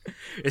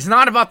It's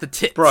not about the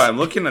tits. Bro, I'm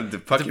looking at the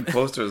fucking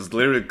poster. It's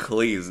literally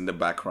Klee in the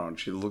background.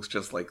 She looks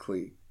just like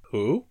Klee.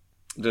 Who?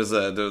 There's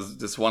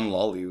this one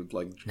lolly with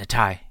like...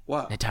 Natai.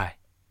 What? Natai.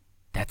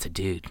 That's a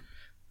dude.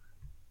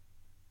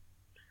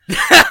 This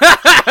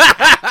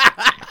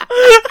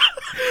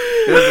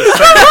is the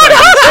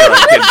second time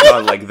I get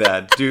caught like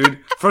that, dude.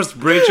 First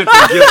Bridget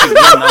and Guilty,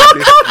 now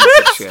this piece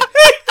of shit.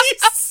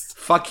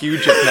 Fuck you,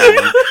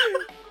 Japan.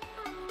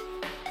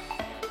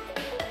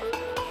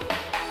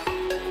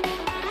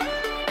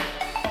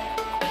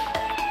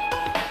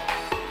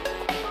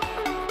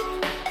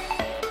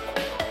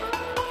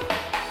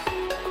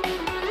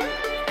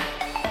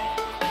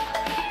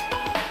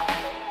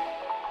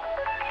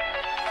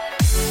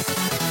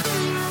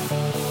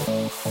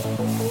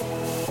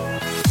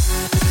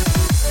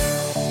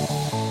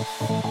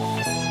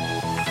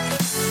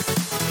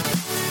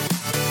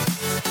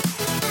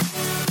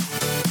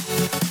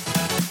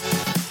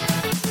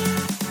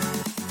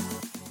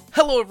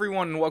 Hello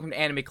everyone and welcome to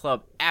Anime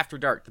Club After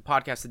Dark, the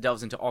podcast that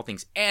delves into all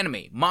things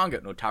anime, manga,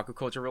 and otaku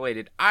culture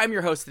related. I'm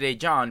your host today,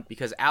 John,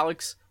 because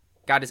Alex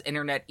got his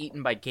internet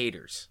eaten by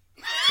gators.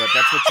 But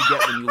that's what you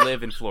get when you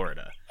live in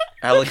Florida.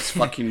 Alex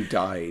fucking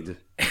died.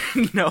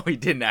 No, he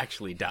didn't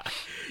actually die.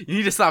 You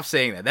need to stop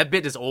saying that. That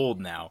bit is old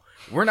now.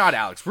 We're not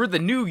Alex. We're the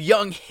new,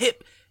 young,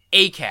 hip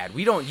ACAD.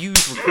 We don't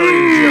use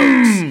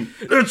recurring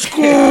jokes. It's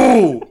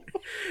cool!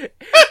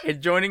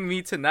 And joining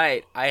me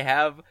tonight,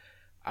 I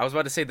was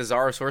about to say the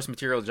Zara source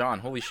material, John.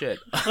 Holy shit.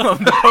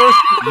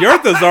 You're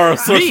the Zara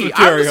source Me,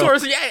 material. I'm the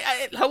source.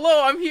 Yeah,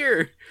 hello, I'm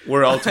here.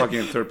 We're all talking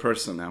in third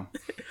person now.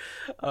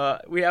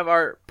 We have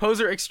our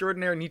poser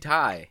extraordinaire,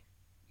 Nitai.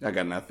 I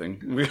got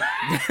nothing.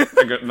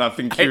 I got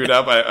nothing queued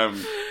up.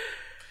 I'm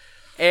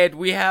And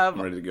we have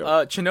ready to go.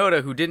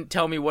 Chinoda, who didn't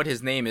tell me what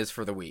his name is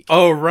for the week.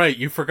 Oh, right.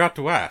 You forgot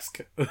to ask.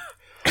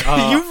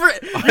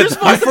 You're supposed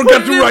I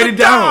forgot to write it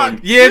down.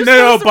 Yeah, You're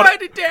no, supposed to but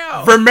write it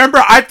down.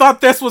 remember, I thought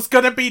this was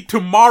gonna be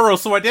tomorrow,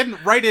 so I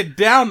didn't write it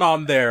down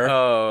on there.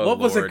 Oh, what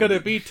was it Lord. gonna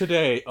be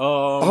today?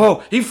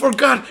 Oh, he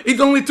forgot.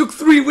 It only took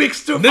 3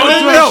 weeks to... No,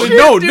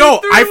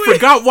 I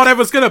forgot what I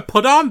was gonna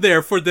put on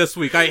there for this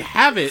week. I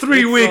have it.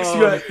 3 weeks.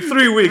 You got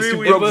 3 weeks. You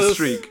broke the was-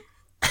 streak.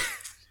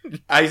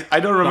 I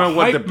don't remember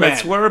what the Hype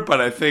bets Man. were, but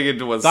I think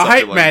it was The something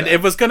Hype like Man. that.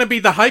 It was gonna be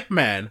the Hype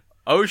Man.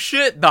 Oh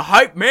shit, the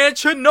hype man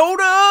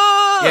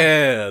Chinoda!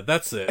 Yeah,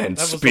 that's it. And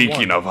That was the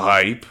speaking one. of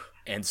hype...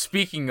 And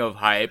speaking of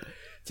hype,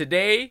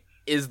 today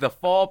is the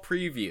fall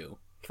preview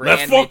for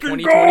Let's Anime fucking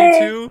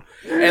 2022.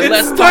 And It's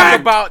let's back! talk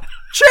about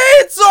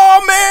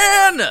Chainsaw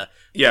Man!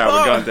 Yeah,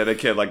 we're gonna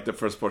dedicate like the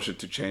first portion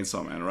to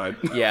Chainsaw Man, right?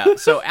 Yeah,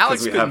 so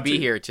Alex we couldn't have be to.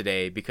 here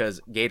today because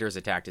gators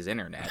attacked his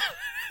internet.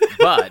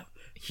 But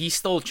he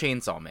stole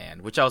Chainsaw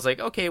Man, which I was like,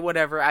 okay,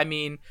 whatever. I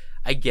mean,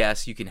 I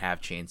guess you can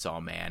have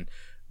Chainsaw Man.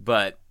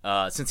 But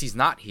since he's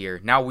not here,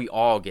 now we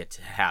all get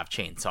to have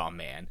Chainsaw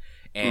Man.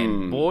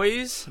 And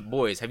boys,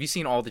 have you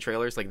seen all the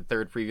trailers, like the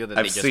third preview that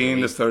they I've just seen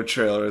released? the third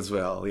trailer as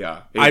well,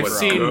 yeah. It I've was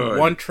seen good.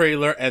 one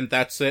trailer and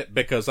that's it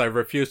because I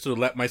refuse to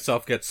let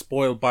myself get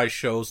spoiled by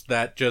shows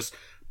that just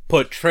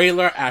put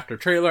trailer after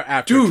trailer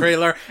after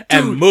trailer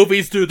and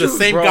movies do the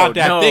same bro,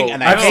 goddamn no. thing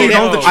and I I've hate seen it.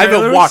 all the I haven't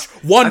trailers. watched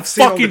one I've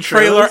seen all the fucking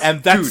trailer trailers.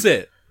 and that's Dude.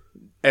 it.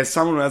 As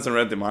someone who hasn't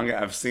read the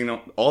manga, I've seen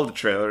all the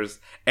trailers,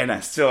 and I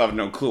still have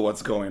no clue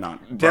what's going on.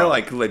 They're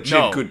like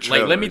legit good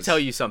trailers. Like, let me tell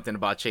you something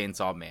about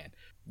Chainsaw Man.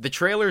 The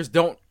trailers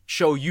don't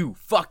show you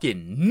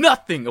fucking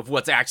nothing of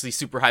what's actually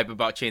super hype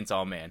about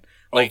Chainsaw Man.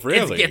 Like,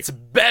 really? it gets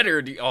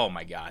better. Oh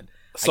my god.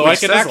 So I Which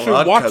can says a actually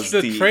lot, watch 'cause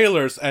the the-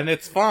 trailers and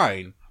it's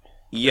fine.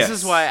 Yes. This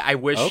is why I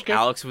wish Okay.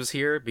 Alex was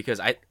here, because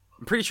I'm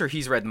pretty sure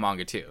he's read the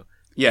manga too.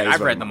 Yeah, he's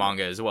I've read the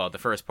manga as well, the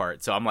first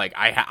part. So I'm like,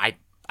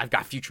 I've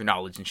got future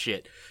knowledge and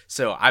shit.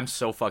 So I'm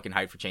so fucking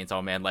hyped for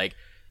Chainsaw Man. Like,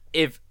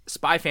 if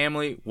Spy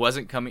Family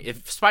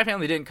if Spy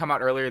Family didn't come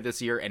out earlier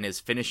this year and is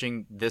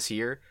finishing this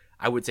year,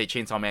 I would say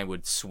Chainsaw Man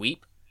would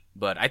sweep.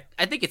 But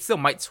I think it still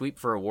might sweep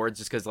for awards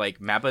just because, like,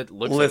 Mappa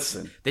looks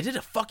Listen. like they did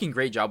a fucking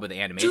great job with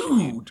the animation.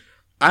 Dude,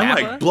 I'm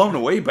Mappa? like blown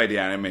away by the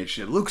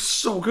animation. It looks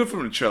so good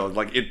from the trailer.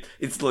 Like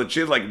it's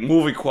legit like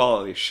movie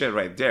quality shit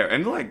right there.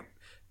 And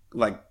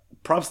like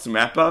props to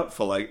Mappa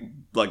for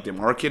like the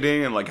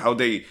marketing and like how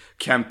they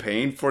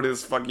campaign for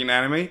this fucking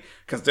anime,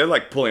 because they're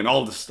like pulling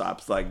all the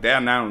stops. Like they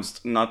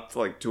announced not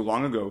like too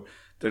long ago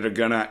that they're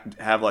gonna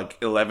have like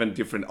 11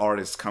 different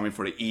artists coming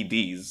for the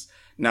EDs.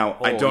 Now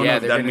I don't know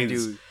if that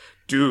means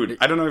dude,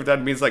 I don't know if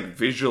that means like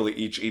visually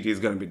each ED is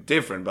gonna be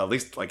different, but at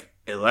least like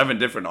 11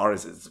 different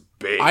artists is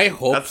big. I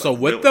hope That's, so.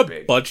 like, With really the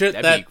big. budget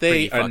That'd be that they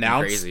pretty fucking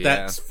announced crazy,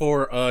 that's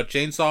for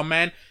Chainsaw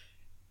Man,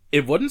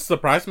 it wouldn't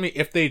surprise me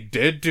if they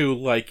did do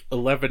like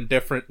 11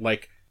 different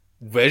like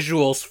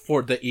visuals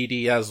for the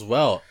ED as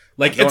well.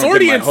 Like, I don't it's wanna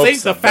already get my insane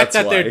hopes the up, fact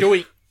that's that they're why.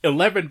 doing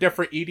 11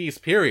 different EDs,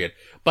 period.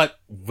 But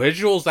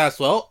visuals as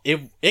well,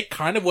 it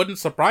kind of wouldn't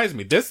surprise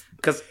me.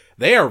 Because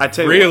They are I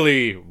tell you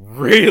really,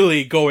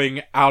 really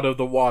going out of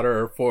the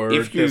water for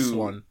If this you-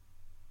 one.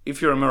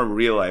 if you remember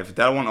Real Life,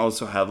 that one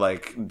also had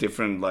like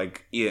different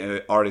like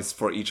artists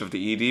for each of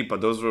the ED,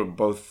 but those were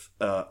both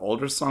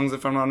older songs,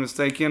 if I'm not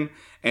mistaken,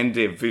 and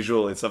the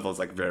visual itself was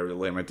like very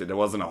limited. There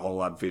wasn't a whole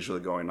lot visually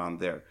going on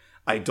there.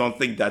 I don't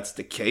think that's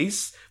the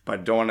case, but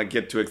I don't want to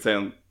get too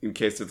excited in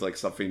case it's like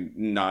something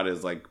not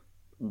as like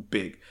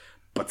big.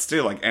 But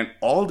still, like, and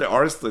all the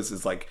artist list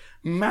is like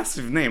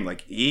massive name,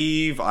 like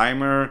Eve,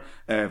 Eimer,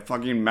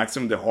 fucking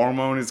Maxim the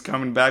Hormone is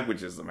coming back,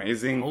 which is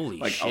amazing. Holy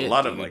like shit, a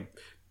lot dude. of like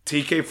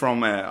TK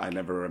from I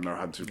never remember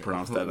how to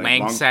pronounce that. Like,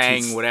 Lang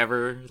Sang,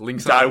 whatever.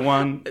 That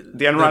one,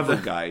 the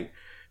Unrivaled guy.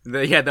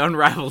 The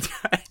unrivaled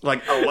guy.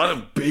 Like a lot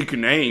of big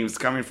names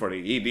coming for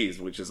the EDs,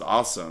 which is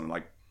awesome.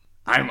 Like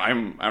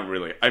I'm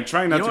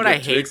trying not You know to what I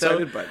get too hate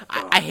excited, though?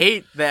 but I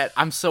hate that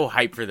I'm so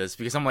hyped for this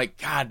because I'm like,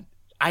 God,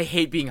 I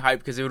hate being hyped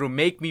because it'll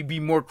make me be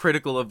more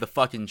critical of the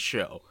fucking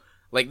show.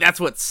 Like that's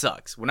what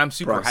sucks when I'm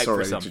super bro, I'm hyped so for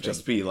ready something. to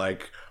just be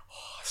like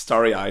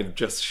starry-eyed,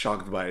 just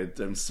shocked by it.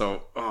 I'm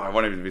so I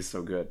want it to be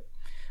so good.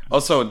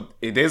 Also,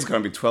 it is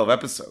going to be 12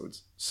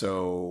 episodes,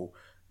 so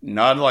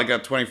not like a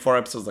 24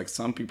 episodes like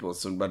some people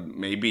assume, but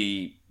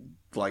maybe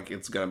like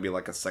it's going to be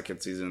like a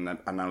second season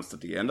that announced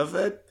at the end of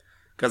it.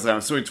 Because I'm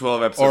assuming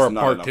 12 episodes Or is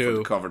not part enough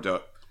two.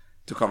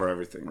 to cover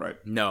everything, right?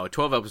 No,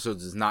 12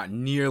 episodes is not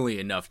nearly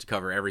enough to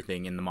cover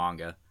everything in the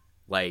manga.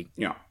 Like,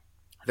 Yeah.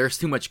 there's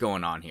too much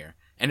going on here.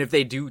 And if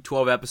they do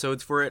 12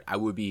 episodes for it, I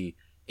would be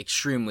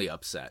extremely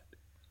upset.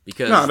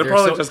 Because No, they're they're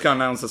probably so- just going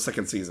to announce a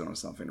second season or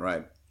something,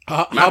 right?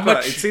 How Mappa,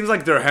 much? It seems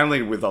like they're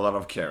handling it with a lot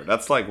of care.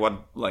 That's like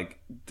what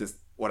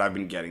I've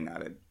been getting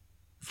at it.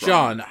 from.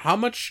 John, how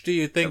much do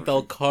you think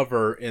they'll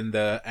cover in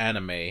the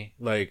anime?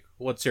 Like,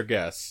 what's your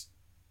guess?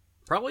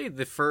 Probably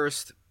the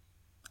first,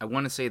 I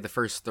want to say the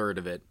first third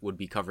of it would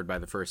be covered by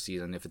the first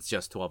season if it's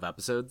just 12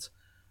 episodes.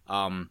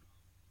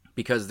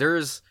 Because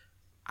there's,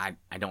 I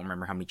don't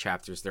remember how many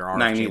chapters there are.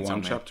 of Chainsaw 91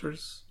 Man.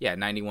 chapters. Yeah,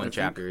 91 think.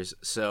 chapters.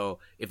 So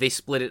if they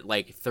split it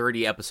like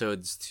 30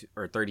 episodes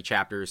or 30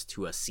 chapters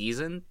to a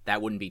season,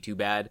 that wouldn't be too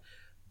bad.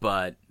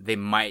 But they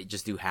might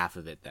just do half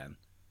of it then.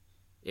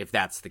 If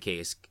that's the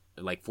case,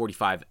 like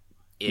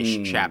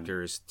 45-ish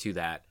chapters to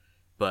that.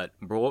 But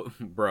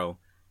bro,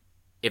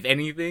 if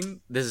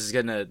anything,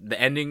 the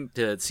ending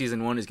to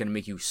season 1 is gonna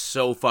make you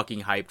so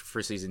fucking hyped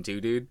for season 2,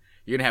 dude.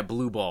 You're gonna have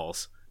blue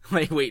balls,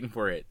 like waiting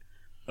for it.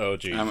 Oh,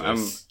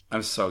 Jesus.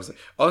 I'm so excited.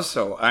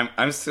 Also,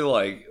 I'm still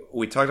like,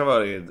 we talked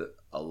about it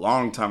a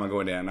long time ago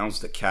when they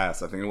announced the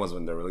cast. I think it was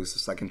when they released the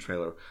second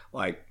trailer.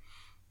 Like,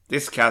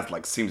 this cast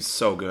like seems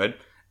so good.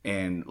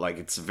 And like,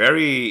 it's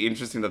very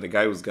interesting that the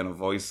guy who's gonna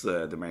voice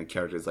the main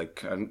character is like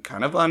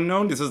kind of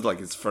unknown. This is like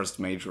his first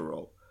major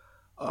role.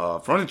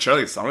 From the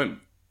trailer, it sounded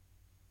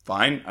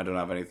fine. I don't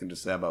have anything to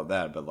say about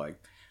that, but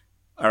like,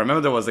 I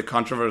remember there was a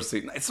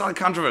controversy. It's not a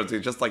controversy.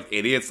 It's just like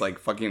idiots like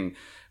fucking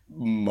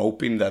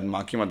moping that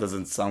Makima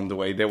doesn't sound the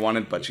way they want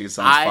it, but she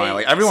sounds fine.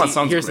 Like everyone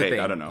sounds here's great. The thing.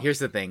 I don't know. Here's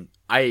the thing.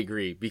 I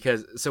agree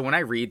because so when I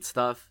read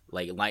stuff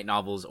like light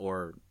novels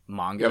or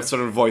manga, You have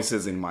sort of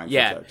voices in mind. For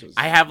yeah, characters.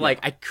 I have like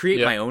I create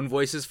Yeah. my own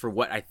voices for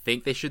what I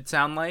think they should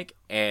sound like,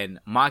 and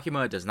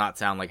Makima does not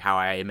sound like how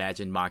I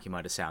imagined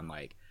Makima to sound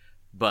like.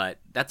 But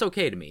that's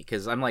okay to me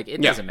because I'm like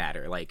it Yeah. doesn't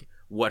matter like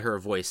what her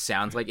voice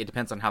sounds like. It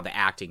depends on how the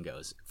acting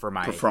goes for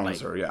my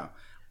performance, like, or yeah.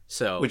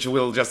 So Which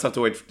we'll just have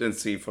to wait and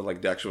see for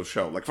like the actual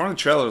show. Like from the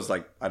trailers,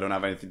 like I don't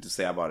have anything to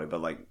say about it,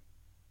 but like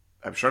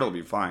I'm sure it'll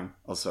be fine.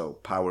 Also,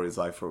 Power is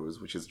Ifrose,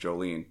 which is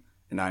Jolene,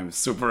 and I'm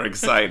super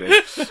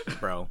excited.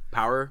 bro,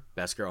 Power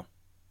best girl,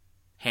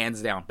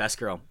 hands down best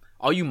girl.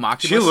 All you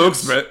Makima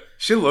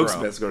She looks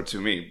Bro. best girl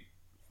to me.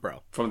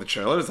 bro. From the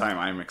trailers,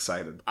 I'm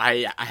excited.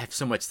 I have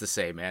so much to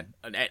say, man.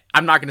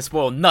 I'm not going to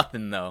spoil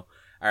nothing, though.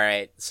 All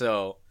right,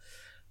 so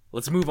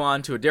let's move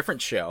on to a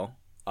different show.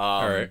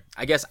 All right.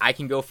 I guess I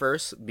can go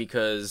first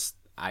because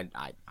I'm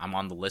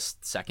on the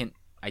list second.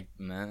 What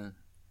the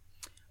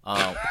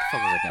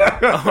fuck was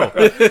I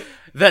thinking? Oh,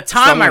 the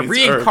time I Someone needs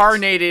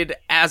reincarnated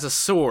as a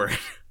sword.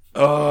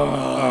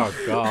 Oh,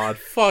 God.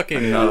 Fucking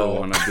Another hell.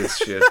 one of this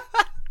shit.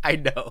 I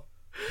know.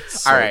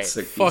 So All right,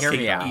 sick. Hear Fucking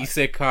me out.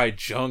 isekai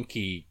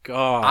junkie.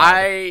 God.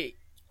 I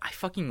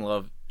fucking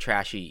love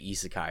trashy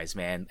isekais,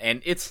 man,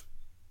 and it's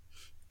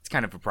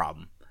kind of a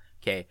problem.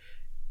 Okay,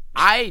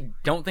 I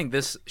don't think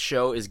this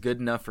show is good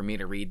enough for me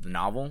to read the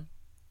novel,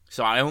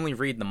 so I only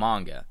read the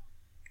manga.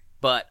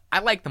 But I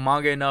like the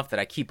manga enough that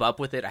I keep up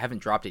with it. I haven't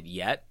dropped it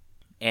yet,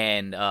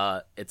 and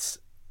it's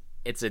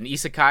an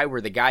isekai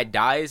where the guy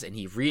dies and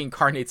he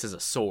reincarnates as a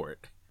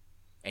sword,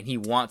 and he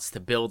wants to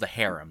build a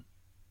harem.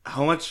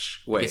 How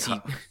much? Wait, Because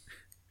he-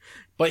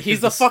 But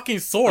he's the fucking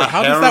sword. a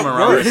How does that harem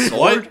around work? a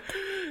sword? What?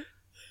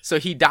 So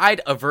he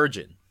died a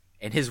virgin,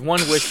 and his one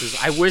wish is,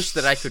 I wish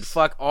that I could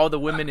fuck all the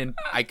women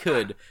I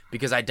could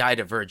because I died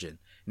a virgin.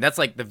 And that's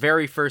like the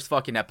very first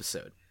fucking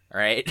episode, all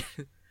right?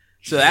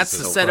 So that's to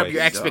Jesus set up Christ, your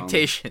dumb.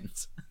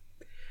 expectations.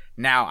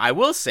 Now, I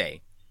will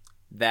say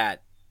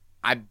that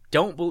I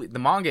don't believe, the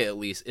manga at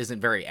least, isn't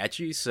very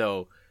ecchi,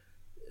 so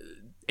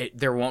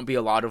there won't be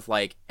a lot of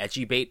like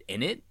ecchi bait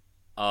in it.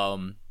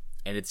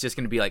 And it's just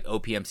going to be like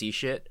OPMC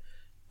shit.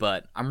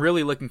 but I'm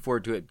really looking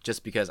forward to it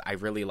just because I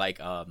really like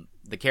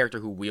the character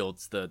who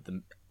wields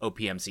the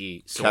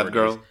OPMC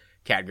sword.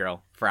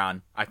 Catgirl,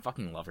 Fran. I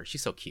fucking love her.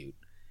 She's so cute.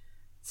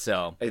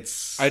 So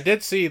I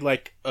did see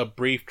like a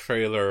brief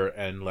trailer,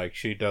 and like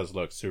she does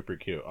look super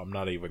cute. I'm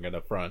not even gonna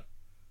front.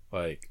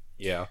 Like,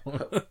 yeah.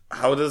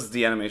 How does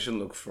the animation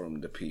look from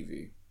the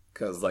PV?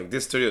 Because like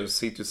this studio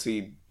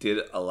C2C did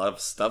a lot of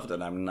stuff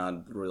that I'm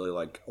not really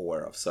like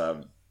aware of,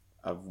 so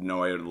I've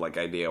no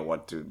idea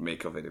what to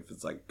make of it. If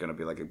it's like gonna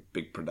be like a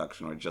big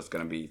production or just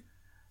gonna be.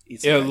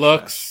 It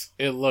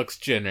looks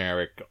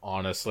generic,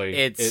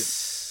 honestly.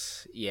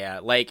 Yeah,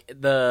 like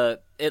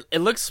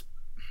it looks.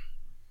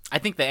 I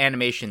think the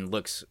animation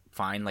looks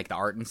fine, like the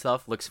art and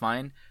stuff looks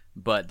fine,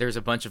 but there's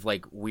a bunch of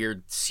like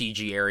weird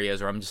CG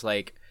areas where I'm just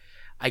like,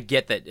 I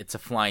get that it's a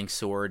flying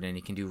sword and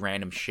it can do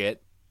random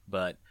shit,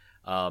 but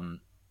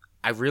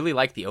I really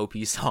like the OP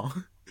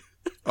song.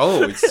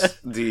 Oh, it's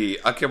the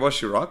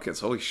Akeboshi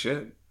Rockets. Holy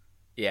shit.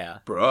 Yeah.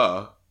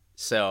 Bruh.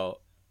 So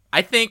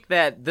I think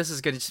that this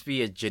is going to just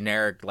be a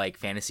generic like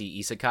fantasy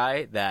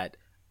isekai that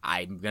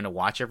I'm going to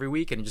watch every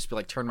week and just be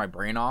like, turn my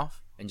brain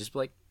off and just be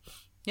like,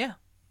 yeah,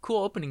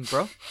 cool opening,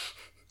 bro.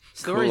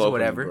 Stories, cool opening,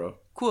 whatever. Bro.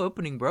 Cool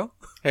opening, bro.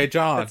 Hey,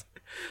 John,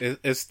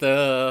 is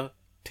the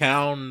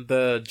town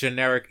the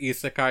generic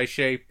isekai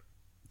shape?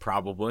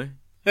 Probably.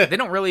 They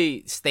don't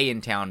really stay in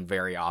town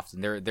very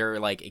often. They're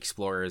like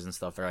explorers and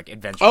stuff. They're like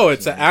adventurers. Oh,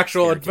 it's an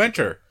actual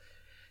adventure.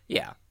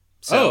 Yeah.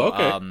 So,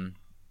 okay.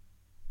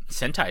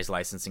 Sentai's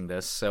licensing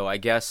this, so I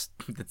guess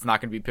it's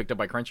not going to be picked up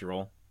by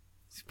Crunchyroll.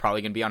 It's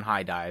probably going to be on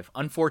High Dive.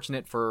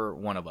 Unfortunate for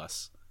one of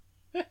us.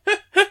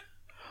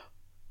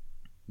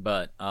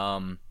 But,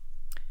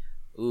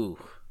 ooh.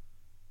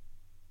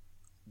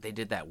 They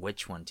did that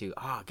witch one, too.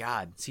 Oh,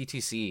 God.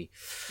 C2C.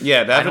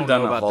 Yeah, they haven't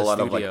done a whole lot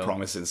of, studio. like,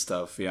 promising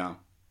stuff, yeah.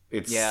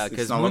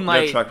 Because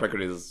Moonlight... Their track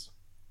record is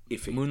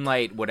iffy.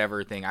 Moonlight,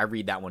 whatever thing. I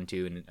read that one,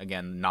 too, and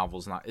again, the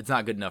novel's not... It's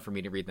not good enough for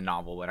me to read the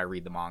novel, but I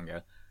read the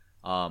manga.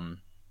 I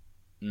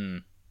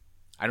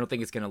don't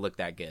think it's going to look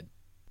that good.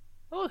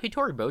 Oh,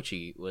 Hitori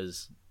Bochi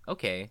was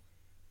okay.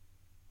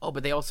 Oh,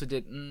 but they also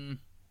did...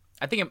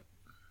 I think...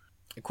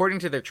 according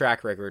to their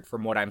track record,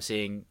 from what I'm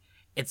seeing,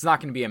 it's not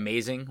going to be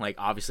amazing. Like,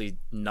 obviously,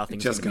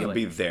 nothing's just going to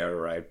be like, there,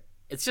 right?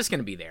 It's just going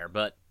to be there,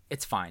 but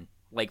it's fine.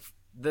 Like,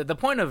 the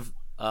point of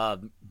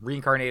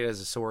Reincarnated as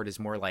a Sword is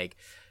more like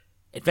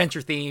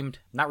adventure themed.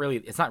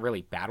 It's not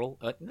really battle.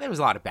 There was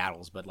a lot of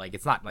battles, but like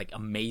it's not like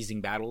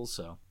amazing battles.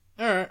 So,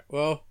 all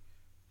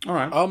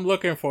right. I'm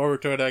looking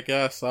forward to it. I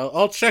guess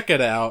I'll check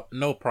it out.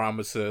 No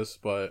promises,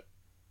 but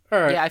all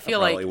right. Yeah, I feel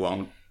like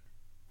won't.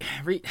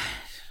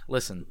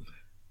 Listen,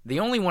 the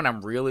only one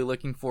I'm really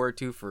looking forward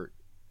to for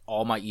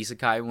all my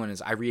isekai one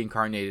is I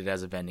Reincarnated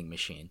as a Vending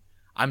Machine.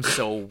 I'm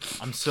so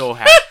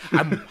happy.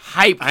 I'm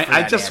hyped.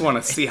 I just want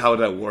to see how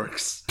that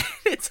works.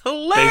 It's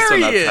hilarious. Based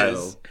on that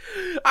title.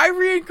 I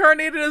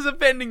Reincarnated as a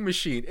Vending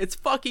Machine. It's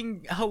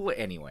fucking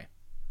anyway.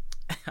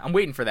 I'm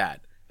waiting for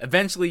that.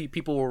 Eventually,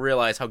 people will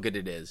realize how good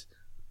it is.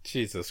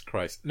 Jesus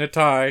Christ,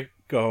 Natai,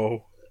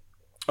 go.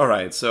 All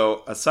right.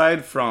 So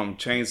aside from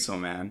Chainsaw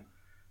Man,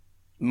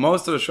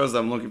 most of the shows that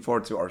I'm looking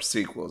forward to are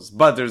sequels.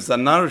 But there's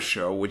another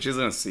show which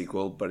isn't a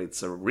sequel, but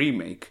it's a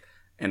remake,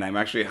 and I'm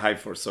actually hyped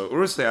for. So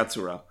Urusei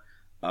Yatsura.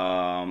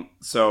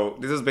 So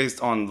this is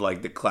based on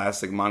like the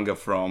classic manga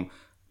from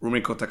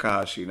Rumiko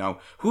Takahashi. Now,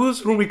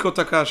 who's Rumiko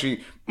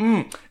Takahashi?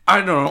 I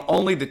don't know.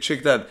 Only the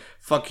chick that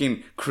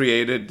fucking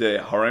created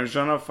the harem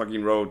genre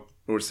fucking wrote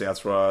Urusei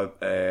Yatsura,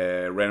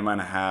 Ranma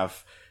and a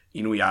Half,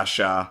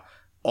 Inuyasha,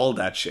 all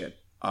that shit.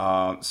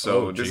 This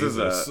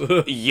Jesus. is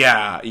a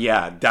yeah,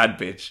 that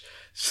bitch.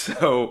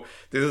 So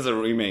this is a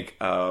remake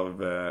of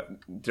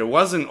there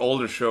was an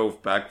older show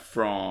back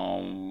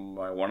from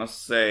I want to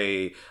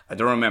say I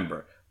don't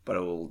remember, but I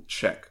will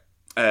check.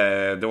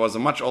 There was a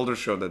much older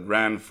show that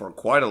ran for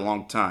quite a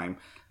long time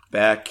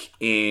back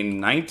in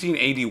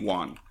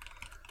 1981.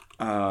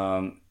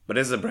 But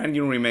it's a brand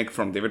new remake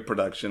from David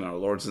Production, our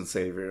Lords and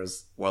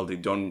Saviors. While they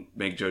don't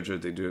make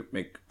JoJo, they do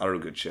make other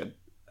good shit.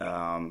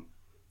 And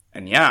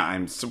yeah,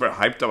 I'm super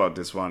hyped about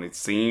this one. It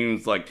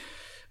seems like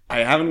I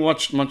haven't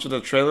watched much of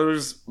the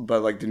trailers,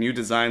 but like the new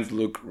designs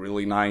look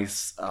really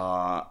nice.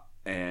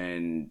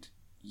 And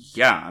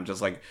yeah, I'm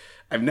just like,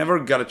 I've never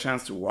got a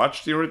chance to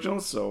watch the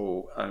original,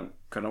 so I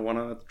kind of want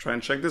to try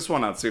and check this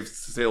one out, see if it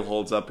still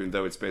holds up, even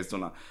though it's based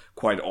on a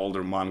quite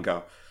older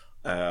manga.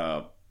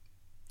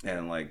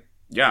 And like,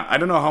 yeah, I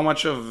don't know how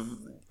much of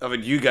it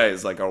you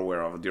guys like are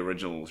aware of the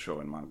original show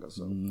and manga.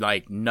 So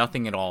like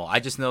nothing at all. I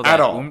just know that at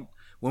all.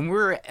 When we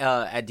were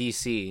at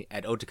DC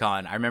at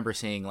Otakon, I remember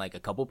seeing like a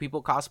couple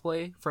people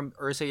cosplay from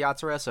Urusei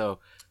Yatsura. So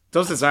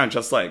those designs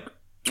just like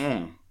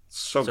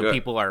so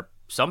good.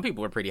 Some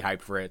people are pretty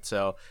hyped for it.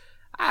 So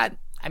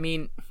I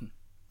mean,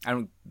 I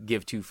don't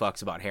give two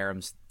fucks about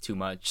harems too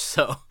much.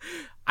 So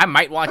I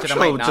might watch it. I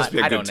might not. Just be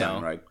a I good don't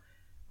time, know. right?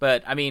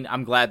 But I mean,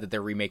 I'm glad that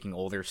they're remaking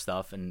older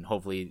stuff, and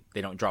hopefully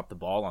they don't drop the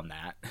ball on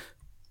that.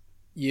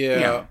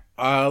 Yeah.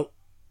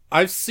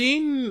 I've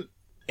seen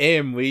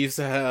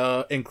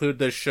AMVs include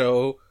this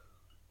show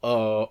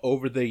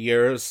over the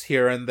years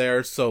here and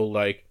there, so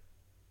like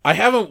I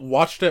haven't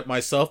watched it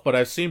myself, but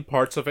I've seen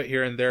parts of it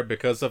here and there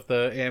because of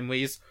the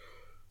AMVs.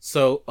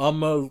 So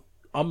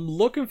I'm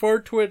looking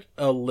forward to it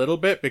a little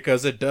bit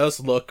because it does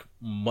look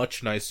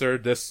much nicer,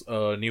 this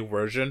new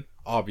version,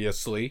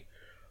 obviously.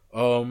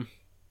 So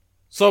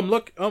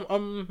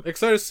I'm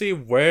excited to see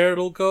where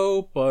it'll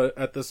go, but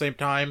at the same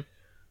time,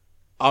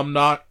 I'm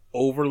not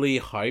overly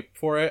hyped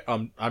for it.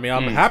 I'm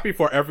happy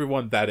for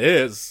everyone that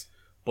is,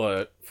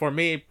 but for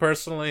me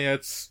personally,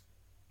 it's,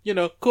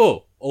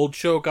 cool. Old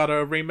show got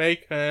a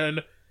remake and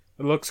it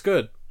looks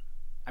good.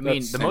 I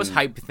mean, the most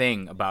hyped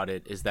thing about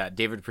it is that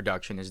David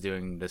Production is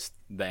doing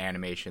the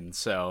animation,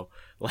 so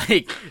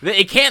like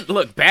it can't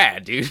look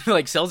bad, dude.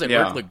 Like Cells at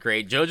Work looked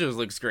great, JoJo's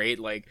looks great,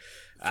 like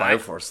Fire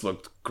Force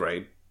looked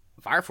great.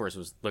 Fire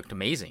Force looked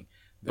amazing,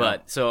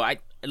 but so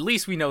at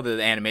least we know that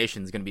the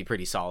animation is going to be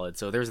pretty solid.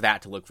 So there's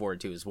that to look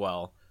forward to as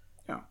well.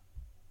 Yeah,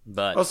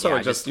 but also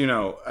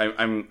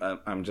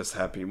I'm just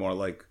happy more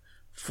like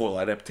full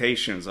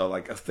adaptations are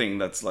like a thing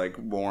that's like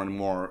more and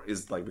more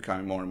is like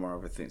becoming more and more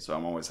of a thing. So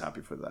I'm always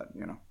happy for that,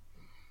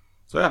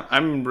 So yeah,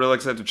 I'm really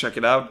excited to check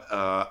it out.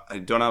 I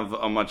don't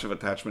have much of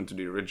attachment to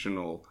the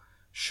original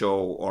show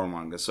or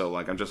manga, so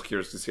like I'm just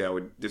curious to see how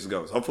this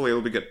goes. Hopefully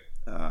it'll be good.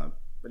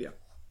 But yeah,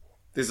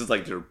 this is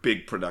like their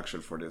big production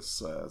for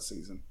this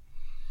season.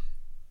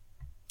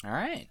 All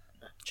right,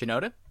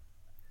 Shinoda,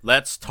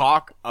 let's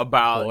talk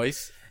about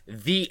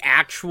the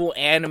actual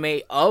anime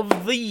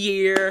of the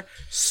year.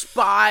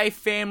 Spy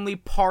Family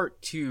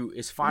Part 2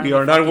 is finally. We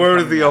are not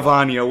worthy of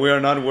Anya. We are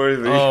not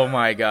worthy. Oh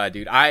my god,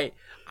 dude! I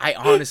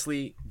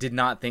honestly did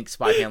not think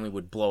Spy Family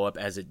would blow up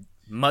as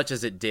much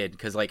as it did.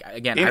 Because like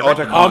again,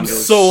 I'm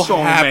so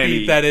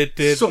happy that it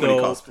did. So many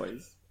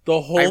cosplays. The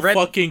whole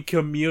fucking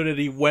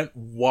community went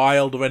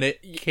wild when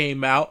it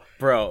came out,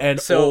 bro. And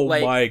so,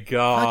 my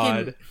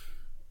god,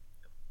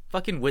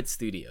 fucking Wit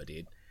Studio,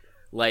 dude.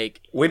 Like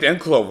Wit and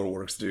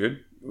Cloverworks,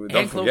 dude.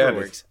 Don't forget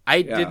Cloverworks.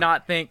 I did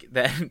not think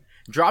that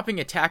dropping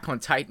Attack on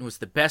Titan was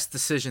the best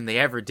decision they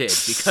ever did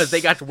because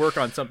they got to work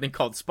on something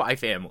called Spy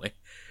Family.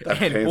 That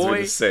pains me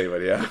to say,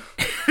 but yeah,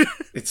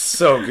 it's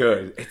so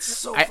good. It's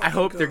so. I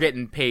hope they're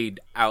getting paid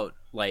out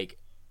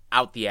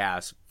the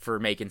ass for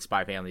making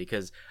Spy Family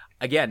because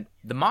again,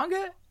 the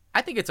manga.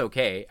 I think it's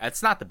okay.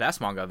 It's not the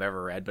best manga I've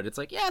ever read, but it's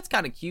like, yeah, it's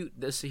kind of cute.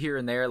 This here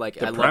and there, like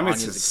the I love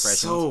premise Anya's is expressions.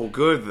 so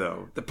good,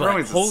 though. The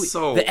premise is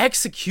so the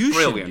execution,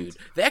 brilliant. dude.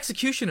 The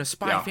execution of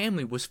Spy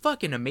Family was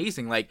fucking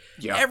amazing. Like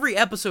every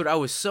episode, I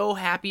was so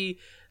happy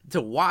to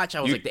watch.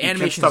 I was like, the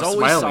animation is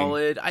always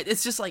solid.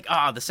 It's just like,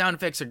 the sound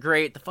effects are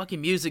great. The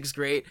fucking music's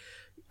great.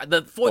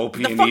 The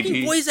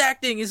fucking voice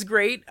acting is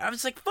great. I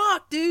was like,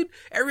 fuck, dude.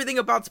 Everything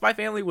about Spy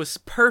Family was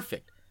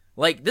perfect.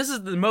 Like, this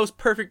is the most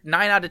perfect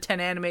 9 out of 10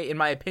 anime in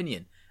my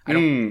opinion.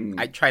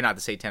 I try not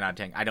to say 10 out of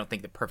 10. I don't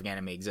think that perfect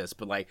anime exists,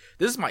 but like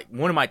this is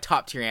one of my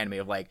top tier anime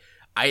of like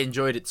I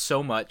enjoyed it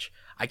so much.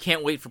 I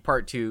can't wait for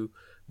part 2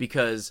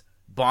 because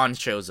Bond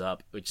shows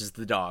up, which is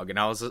the dog, and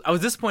I was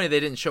disappointed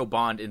they didn't show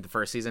Bond in the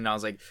first season. I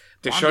was like,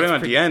 they showed him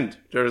at the end.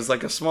 There's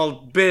like a small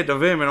bit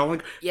of him, and I'm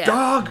like,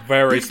 dog,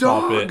 very big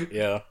small dog. bit,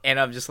 yeah. And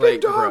I'm just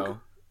like,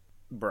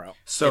 bro,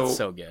 so it's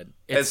so good.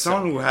 As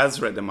someone who has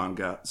read the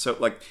manga, so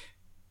like.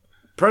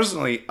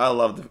 Personally, I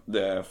love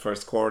the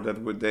first core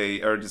that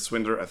they aired this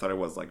winter. I thought it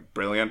was like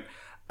brilliant,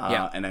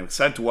 and I'm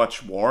excited to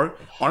watch more.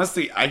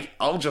 Honestly,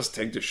 I'll just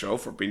take the show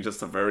for being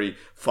just a very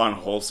fun,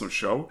 wholesome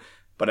show.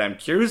 But I'm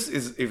curious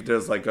if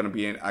there's like going to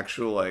be an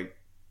actual like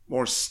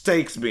more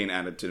stakes being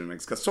added to the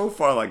mix because so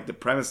far like the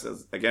premise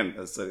is again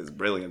as I said is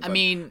brilliant. I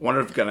mean, I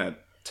wonder if it's gonna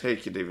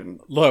take it even.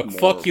 Look,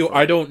 fuck you!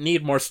 I don't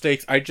need more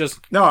stakes. I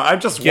just give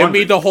wondering.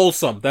 Me the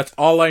wholesome. That's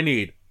all I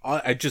need.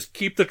 I just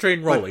keep the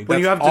train rolling.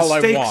 That's all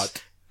I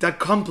want. That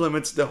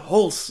complements the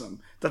wholesome.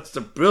 That's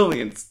the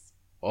brilliance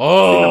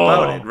thing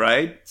about it,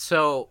 right?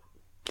 So,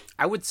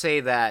 I would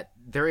say that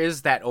there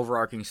is that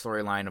overarching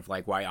storyline of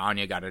like why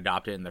Anya got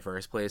adopted in the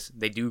first place.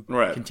 They do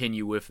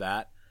continue with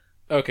that.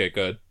 Okay,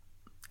 good.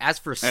 As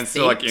for stakes, and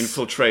still like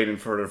infiltrating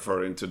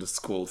further into the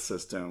school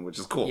system, which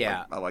is cool.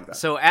 Yeah, I like that.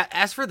 So,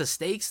 as for the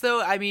stakes,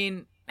 though, I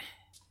mean,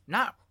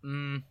 not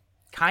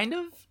kind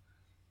of.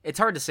 It's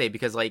hard to say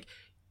because like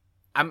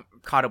I'm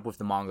caught up with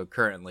the manga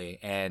currently,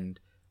 and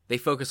they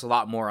focus a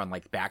lot more on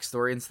like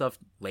backstory and stuff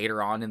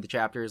later on in the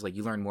chapters. Like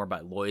you learn more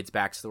about Lloyd's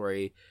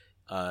backstory.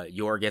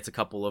 Yor gets a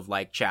couple of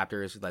like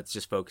chapters that's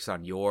just focused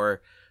on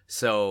Yor.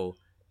 So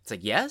it's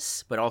like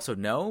yes, but also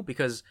no,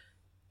 because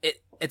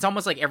it's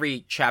almost like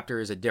every chapter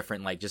is a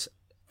different like just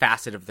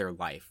facet of their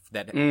life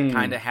that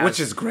kind of has, which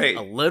is great,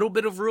 a little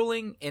bit of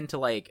ruling into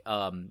like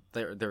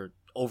their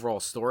overall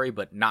story,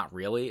 but not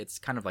really. It's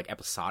kind of like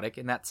episodic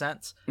in that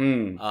sense.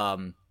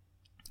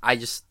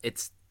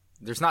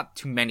 There's not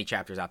too many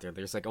chapters out there.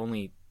 There's like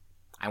only,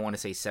 I want to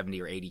say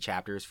 70 or 80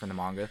 chapters from the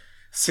manga.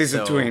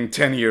 Season 2 in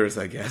 10 years,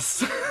 I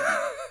guess.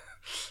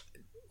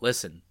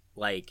 Listen,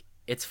 like,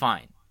 it's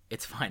fine.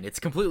 It's fine.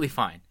 It's completely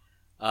fine.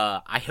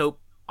 I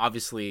hope,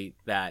 obviously,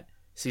 that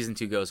Season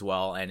 2 goes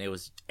well and it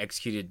was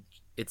executed.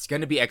 It's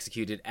going to be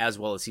executed as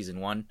well as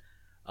Season 1.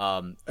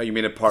 You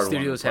mean a part 1?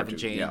 Studios haven't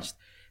changed. Yeah.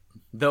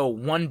 though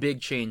one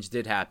big change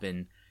did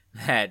happen,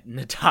 that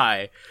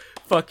Natai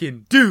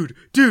fucking dude,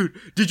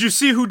 did you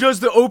see who does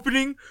the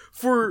opening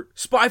for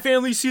Spy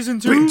Family season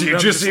 2? Wait,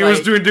 did you see who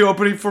was doing the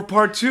opening for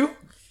part 2?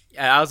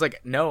 I was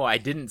like, no, I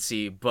didn't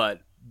see,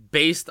 but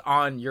based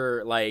on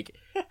your like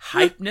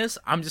hypeness,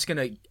 I'm just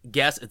gonna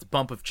guess it's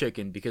Bump of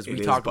Chicken because we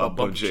talk about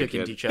Bump of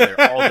Chicken to each other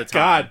all the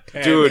time. God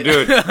damn Dude,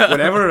 it.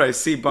 whenever I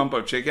see Bump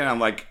of Chicken, I'm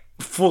like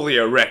fully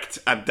erect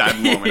at that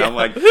moment. Yeah. I'm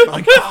like,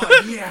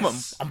 oh,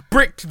 yes. I'm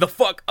bricked the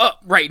fuck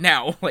up right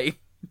now. Like,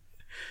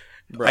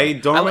 bro, I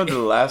don't remember the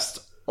last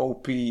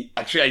OP.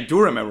 Actually, I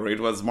do remember it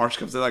was March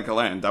Comes Like a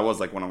Land. That was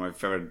like one of my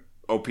favorite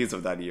OPs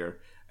of that year,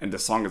 and the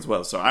song as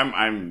well. So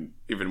I'm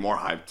even more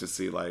hyped to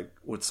see like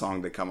what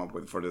song they come up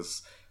with for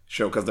this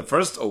show, because the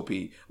first OP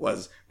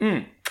was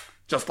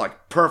just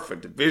like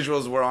perfect. The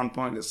visuals were on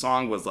point. The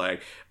song was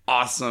like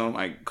awesome.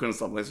 I couldn't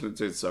stop listening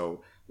to it.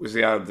 So we'll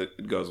see how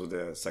it goes with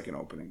the second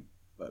opening.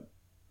 But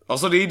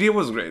also the idea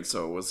was great.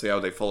 So we'll see how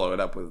they follow it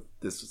up with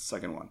this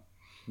second one.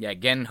 yeah,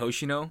 Gen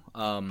Hoshino.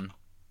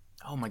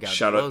 Oh my god,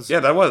 Shout out! Yeah,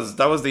 that was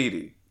the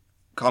ED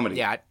comedy.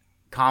 Yeah,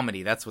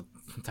 comedy. That's what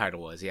the title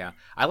was. Yeah,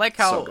 I like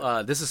how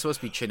So this is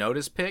supposed to be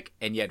Chinoda's pick,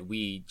 and yet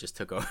we just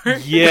took over.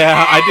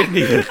 Yeah, I didn't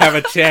even have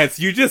a chance.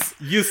 You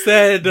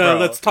said Bro,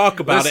 let's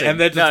talk about it, and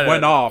then just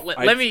went off.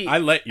 Let me. I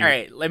let you. All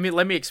right, let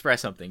me express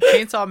something.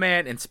 Chainsaw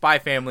Man and Spy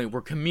Family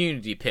were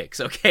community picks.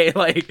 Okay,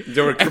 like They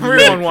were everyone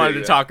community wanted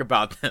pick, to talk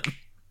about them.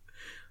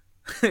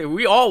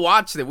 We all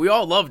watched it. We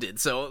all loved it.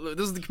 So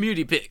this is the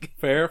community pick.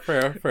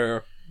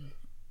 Fair.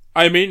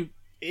 I mean,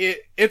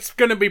 it's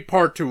gonna be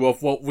part 2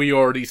 of what we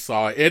already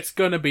saw. It's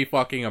gonna be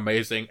fucking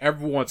amazing.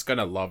 Everyone's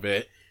gonna love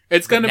it.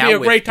 It's gonna be a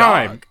great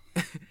time.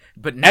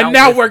 But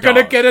now we're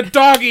gonna dog. get a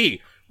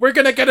doggy. We're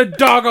gonna get a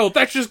doggo.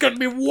 That's just gonna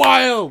be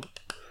wild.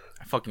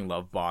 I fucking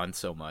love Bond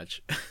so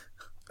much.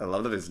 I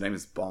love that his name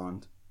is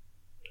Bond.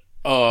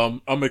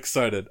 I'm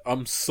excited.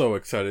 I'm so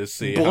excited to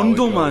see how it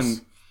Bondoman.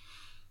 goes.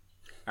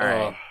 All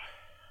right.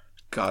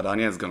 God,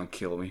 Anya is gonna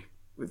kill me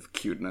with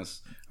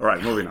cuteness. All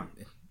right, moving on.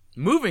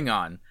 Moving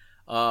on.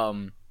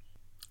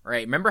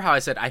 Right. Remember how I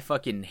said I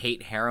fucking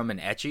hate harem and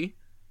ecchi?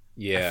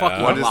 Yeah.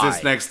 fucking- What is lie.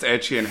 this next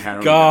etchy and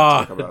harem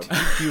God, we're gonna talk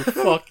about? you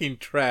fucking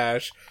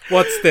trash.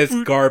 What's this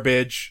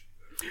garbage?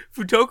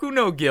 Futoku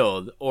no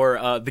Guild, or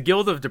the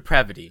Guild of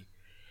Depravity,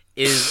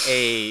 is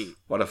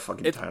What a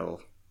fucking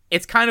title.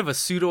 it's kind of a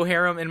pseudo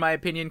harem in my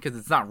opinion, because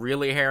it's not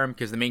really a harem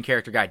because the main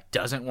character guy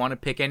doesn't want to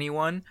pick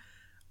anyone,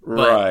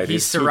 but Right,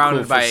 he's too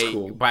surrounded cool for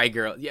school. by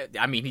girls. Yeah,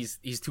 I mean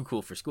he's too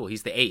cool for school.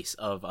 He's the ace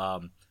of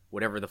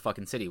whatever the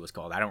fucking city was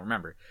called. I don't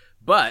remember,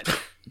 but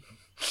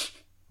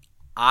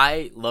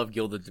I love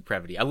Guild of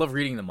Depravity. I love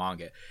reading the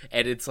manga,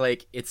 and it's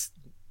like it's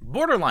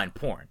borderline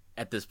porn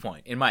at this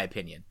point, in my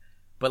opinion.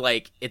 But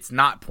like, it's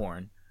not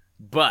porn.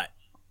 But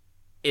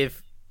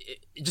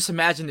just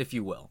imagine, if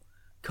you will,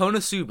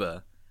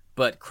 Konosuba,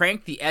 but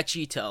crank the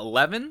ecchi to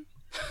 11,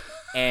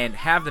 and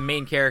have the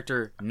main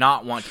character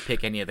not want to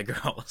pick any of the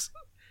girls.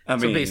 I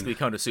So mean, basically,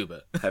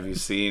 Konosuba. have you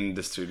seen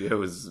the studio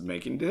who's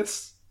making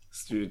this?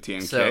 Studio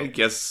TNK. So-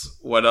 Guess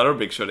what other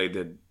big show they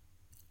did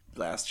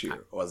last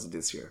year? Or was it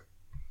this year?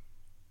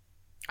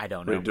 I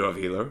don't know. Redo of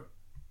Healer.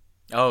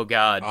 Oh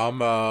God.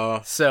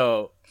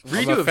 So I'm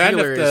Redo a of fan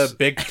Healer of is the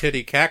big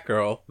titty cat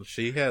girl.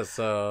 She has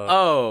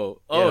yeah.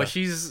 yeah.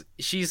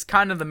 she's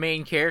kind of the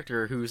main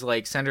character who's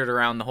like centered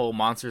around the whole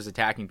monsters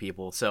attacking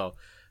people. So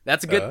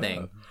that's a good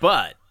thing.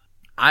 But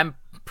I'm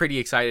pretty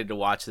excited to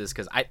watch this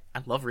because I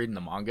love reading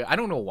the manga. I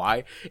don't know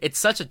why. It's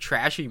such a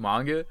trashy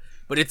manga,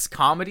 but it's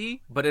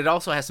comedy, but it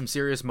also has some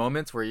serious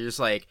moments where you're just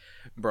like,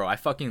 bro, I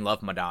fucking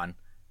love Madden.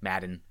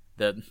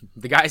 The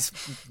guy's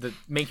the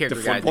main The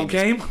character guy's football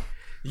name is- game?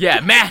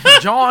 Yeah, Madden.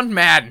 John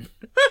Madden.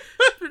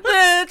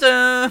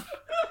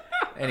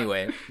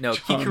 Anyway, no,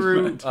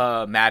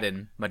 Kikaru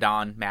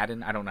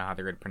Madden. I don't know how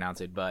they're going to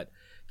pronounce it, but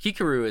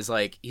Kikaru is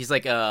like, he's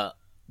like the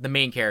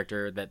main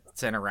character that's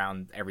sent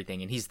around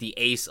everything, and he's the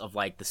ace of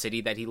like the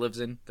city that he lives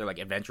in. They're like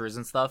adventurers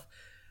and stuff.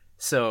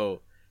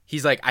 So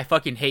he's like, I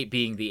fucking hate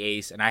being the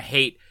ace, and I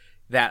hate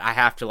that I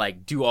have to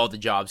like do all the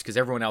jobs because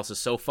everyone else is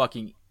so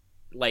fucking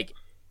like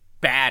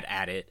bad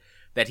at it,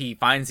 that he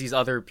finds these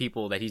other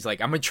people that he's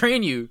like, I'm gonna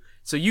train you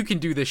so you can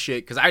do this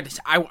shit because I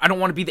don't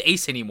want to be the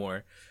ace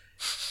anymore.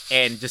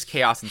 And just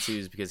chaos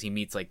ensues because he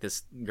meets like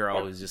this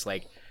girl who's just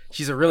like,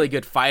 she's a really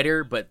good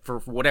fighter, but for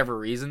whatever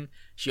reason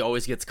she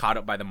always gets caught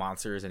up by the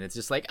monsters, and it's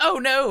just like, oh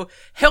no,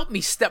 help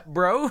me, step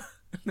bro.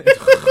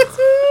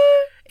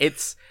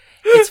 It's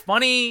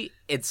funny,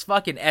 it's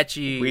fucking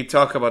ecchi. We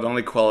talk about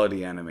only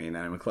quality anime in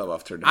Anime Club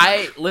after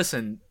that.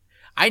 Listen,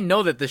 I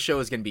know that this show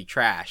is gonna be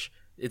trash.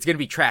 It's going to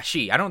be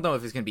trashy. I don't know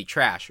if it's going to be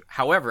trash.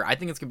 However, I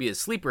think it's going to be a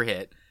sleeper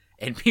hit,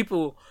 and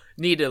people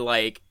need to,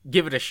 like,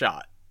 give it a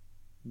shot.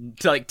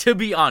 To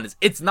be honest,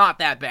 it's not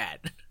that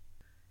bad.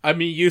 I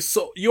mean,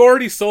 you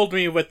already sold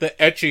me with the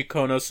ecchi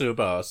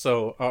Konosuba,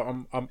 so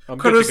I'm good to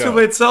go.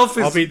 Konosuba itself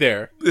I'll be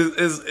there.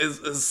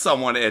 is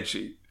somewhat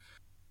etchy.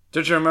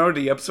 Don't you remember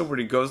the episode where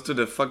he goes to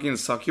the fucking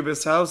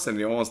succubus house and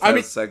he almost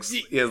has sex?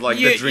 He has like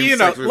the dream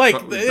sex with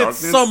like with it's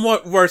darkness?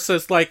 somewhat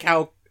versus like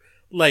how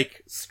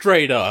Like,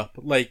 straight up.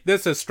 Like,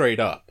 this is straight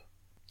up.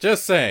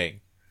 Just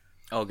saying.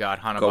 Oh god,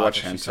 Go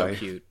watch Hanabata, she's so hentai.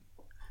 cute.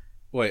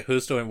 Wait,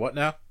 who's doing what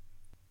now?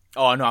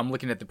 Oh no, I'm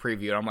looking at the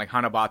preview and I'm like,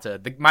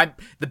 Hanabata,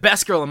 the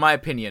best girl in my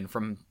opinion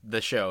from the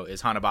show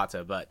is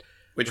Hanabata, but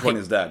Which one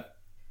is that?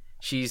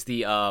 she's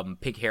the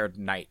pig-haired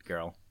knight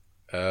girl.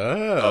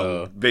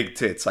 Oh. Big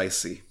tits, I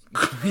see.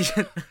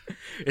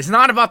 It's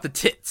not about the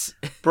tits.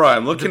 Bro,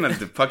 I'm looking at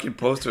the fucking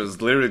poster.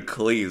 There's literally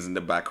Cleese in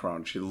the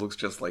background. She looks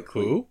just like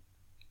Cleese. Who?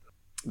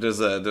 There's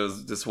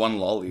this one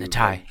lolly.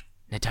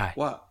 Natai,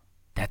 What?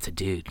 that's a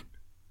dude.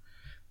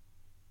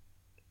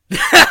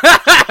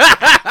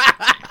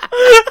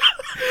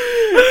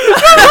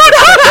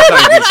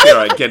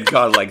 I get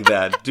caught like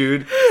that,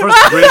 dude.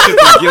 First British and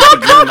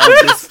Guilty Gear, now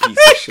this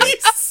piece of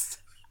shit.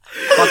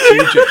 Fuck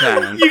you,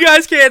 Japan. You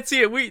guys can't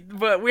see it,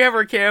 but we have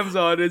our cams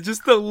on, and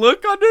just the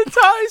look on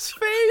Natai's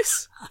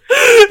face,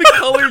 the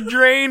color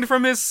drained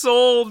from his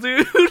soul,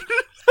 dude.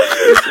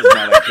 This is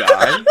not a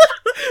guy.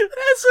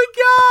 That's a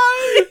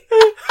guy.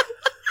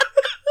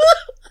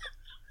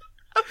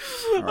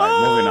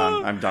 Alright, moving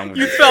on. I'm done with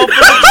You this. fell for the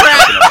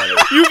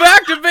trap. You've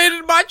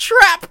activated my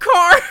trap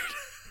card.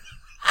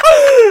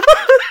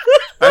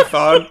 I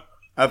thought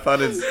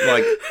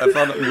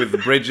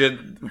with Bridget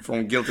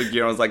from Guilty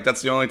Gear, I was like,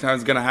 that's the only time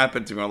it's gonna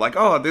happen to me. I'm like,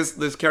 oh,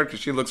 this character,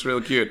 she looks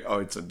really cute. Oh,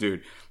 it's a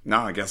dude. No,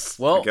 I guess.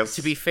 Well, I guess,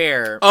 to be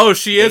fair, Oh,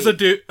 she is a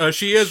dude.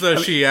 She is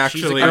a she,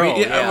 actually.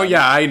 girl.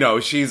 yeah, I know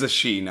she's a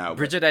she now. But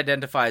Bridget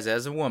identifies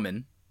as a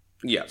woman,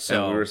 yeah,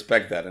 So- and we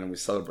respect that and we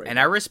celebrate. and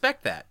I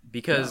respect that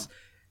because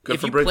Good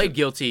if for you Bridget. played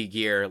Guilty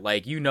Gear,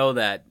 like you know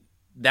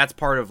that's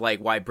part of like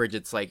why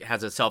Bridget's like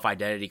has a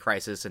self-identity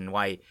crisis and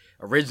why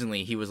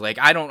originally he was like,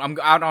 I'm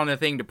out on a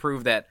thing to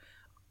prove that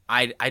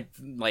I got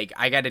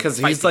to because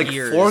he's like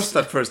forced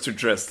at first to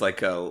dress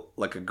like a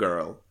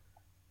girl.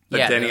 But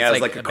Yeah, then he that's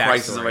has like like a a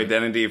crisis of backstory.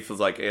 identity. If it's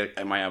like,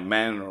 am I a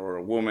man or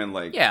a woman?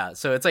 Like, Yeah,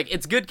 so it's like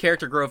it's good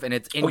character growth and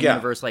it's in Oh, yeah.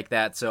 universe like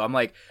that. So I'm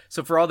like,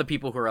 so for all the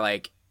people who are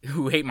like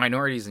who hate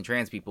minorities and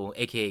trans people,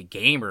 aka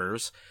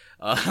gamers,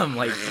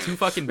 like too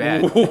fucking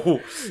bad. Ooh.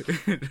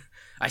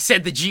 I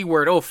said the G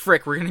word. Oh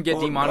frick, we're gonna get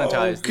Oh,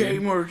 demonetized. no,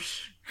 dude.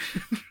 gamers.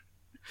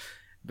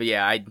 But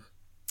yeah,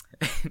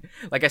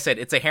 like I said,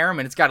 it's a harem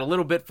and it's got a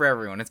little bit for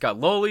everyone. It's got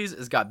lolis,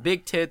 it's got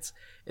big tits,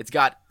 it's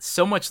got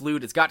so much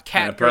loot, it's got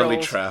cat And apparently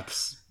girls,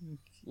 traps.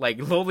 like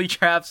loli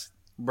traps,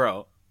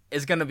 bro.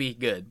 It's gonna be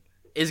good.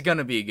 It's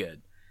gonna be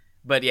good.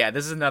 But yeah,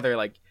 this is another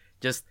like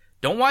just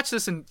don't watch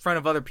this in front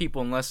of other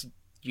people unless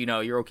you know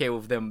you're okay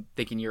with them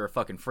thinking you're a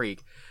fucking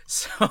freak.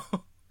 So,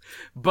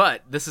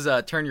 but this is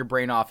a turn your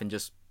brain off and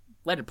just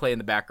let it play in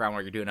the background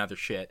while you're doing other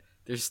shit.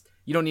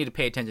 You don't need to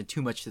pay attention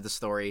too much to the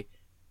story.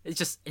 It's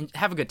just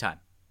have a good time.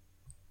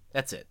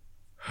 That's it.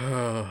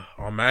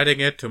 I'm adding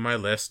it to my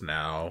list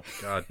now.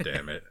 God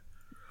damn it.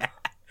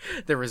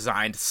 The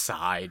resigned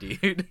sigh,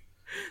 dude.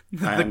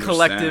 I The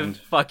collective understand.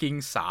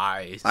 fucking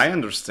sighs. I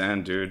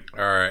understand, dude.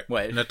 Alright.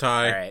 What?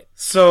 Natai. All right.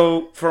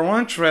 So, for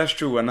one trash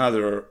to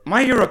another,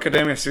 My Hero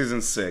Academia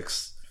Season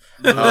 6.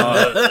 Now,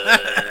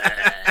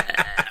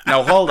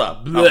 hold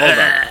up.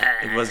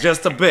 It was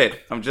just a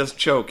bit. I'm just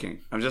joking.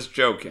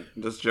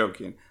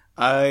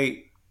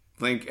 I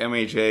think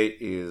MHA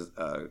is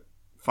a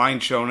fine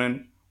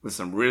shonen with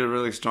some really,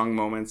 really strong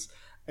moments.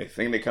 I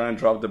think they kind of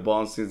dropped the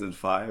ball in Season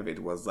 5. It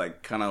was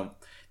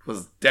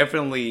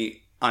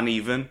definitely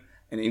uneven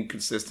and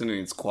inconsistent in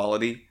its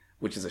quality,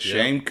 which is a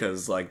shame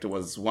because there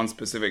was one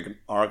specific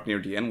arc near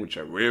the end which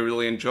I really,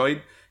 really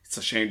enjoyed. It's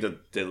a shame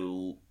that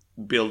the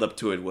build up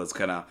to it was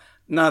kind of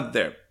not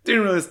there.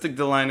 Didn't really stick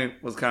the line.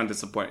 It was kind of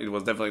disappointing. It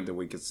was definitely the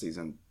weakest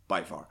season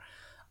by far.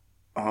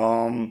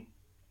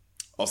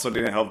 Also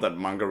didn't help that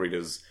manga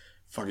readers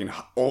fucking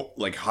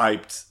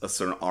hyped a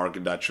certain arc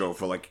in that show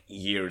for like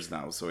years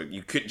now, so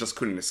you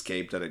couldn't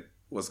escape that it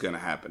was gonna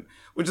happen,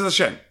 which is a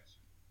shame.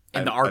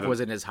 And the I arc don't-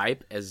 wasn't as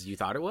hype as you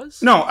thought it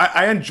was? No,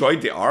 I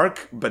enjoyed the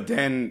arc, but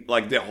then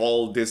like the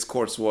whole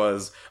discourse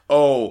was,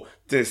 oh,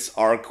 this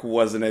arc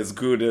wasn't as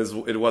good as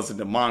it was in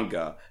the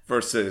manga,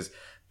 versus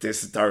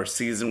this entire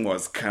season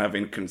was kind of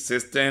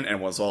inconsistent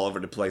and was all over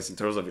the place in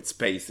terms of its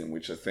pacing,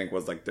 which I think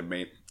was like the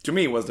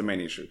main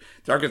issue.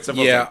 The arc itself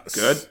was like,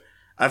 good.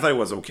 I thought it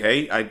was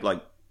okay.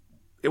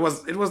 It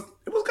was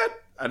good.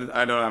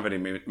 I don't have any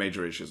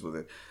major issues with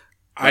it.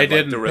 I But,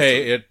 like, the rest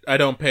of it- I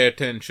don't pay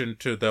attention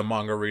to the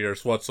manga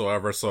readers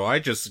whatsoever, so I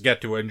just get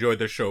to enjoy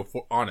the show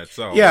on its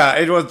own. Yeah,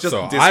 it was just.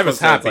 So this I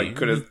was happy.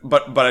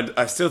 But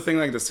I still think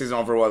like the season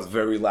overall was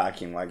very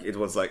lacking. Like it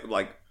was like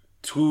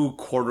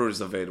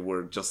 2/4 of it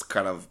were just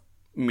kind of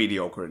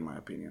mediocre in my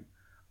opinion.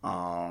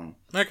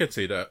 I could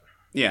see that.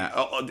 Yeah,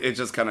 it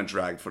just kind of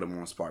dragged for the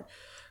most part.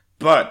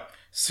 But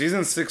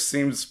season 6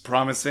 seems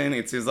promising.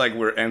 It seems like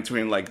we're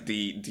entering like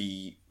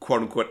the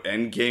quote unquote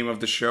end game of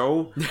the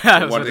show.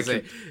 I was What going to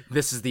they say,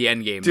 this is the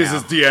end game This now.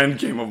 is the end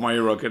game of My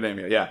Hero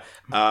Academia, yeah.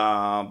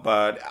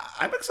 But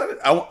I'm excited.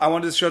 I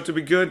want this show to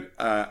be good.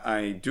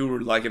 I do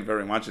like it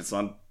very much. It's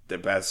not the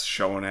best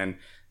shonen,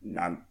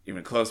 not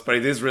even close, but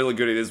it is really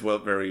good. It is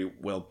very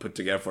well put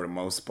together for the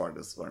most part.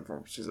 This is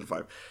from season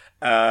 5.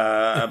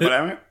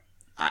 But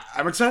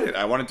I'm excited.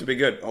 I want it to be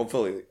good.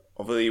 Hopefully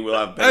we'll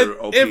have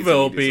better OPs. It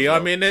will and EDs be. as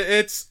well. I mean,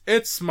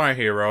 it's My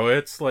Hero.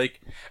 It's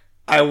like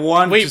I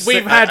want.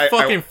 we've had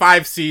fucking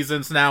 5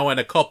 seasons now and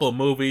a couple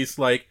movies.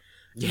 Like,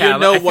 Yeah, you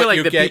know I feel what like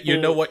you the get. You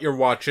people- know what you're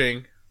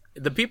watching.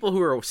 The people who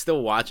are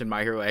still watching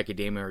My Hero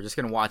Academia are just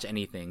gonna watch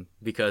anything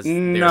because they're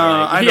No,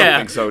 like, I don't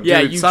think so,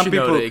 Yeah, dude. you Some should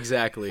know people- that,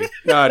 exactly.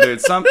 No,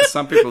 dude. Some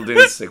people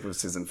didn't stick with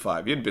season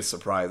 5. You'd be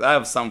surprised. I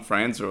have some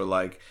friends who are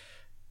like,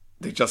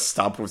 they just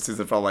stopped with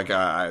season 5.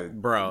 Like,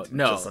 Bro, it's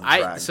no, just a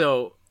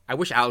drag. I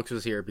wish Alex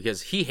was here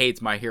because he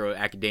hates My Hero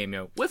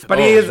Academia with. But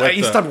what he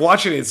the stopped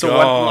watching it, so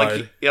what? Like,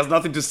 God. he has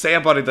nothing to say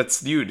about it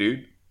that's new,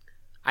 dude.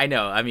 I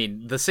know. I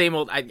mean, the same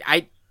old.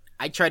 I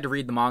tried to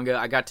read the manga.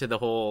 I got to the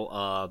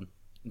whole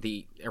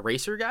the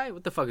eraser guy.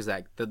 What the fuck is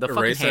that? The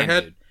fucking hand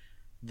Eraserhead? dude.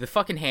 The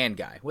fucking hand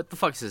guy. What the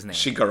fuck is his name?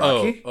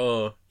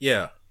 Shigaraki.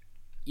 Yeah.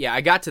 Yeah,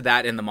 I got to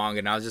that in the manga,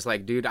 and I was just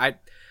like, dude, I've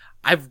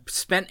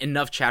spent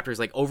enough chapters,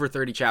 like over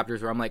 30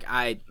 chapters, where I'm like,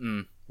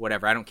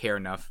 whatever. I don't care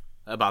enough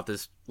about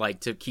this,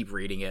 like, to keep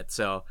reading it.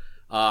 So,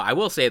 I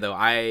will say though,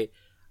 I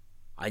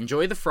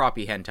enjoy the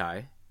Froppy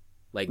hentai,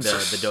 like the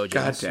dojos.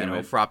 God damn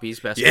it. Froppy's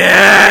best.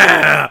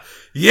 Yeah.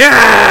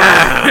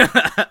 Yeah.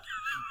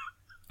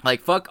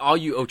 Like, fuck all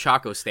you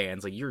Ochako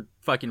stands. Like, you're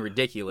fucking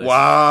ridiculous.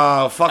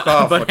 Wow, fuck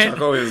off. But-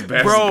 Ochako is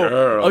best Bro,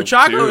 girl.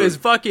 Ochako dude. is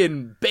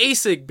fucking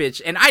basic bitch,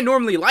 and I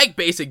normally like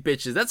basic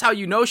bitches. That's how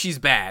you know she's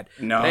bad.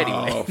 No, But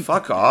anyway,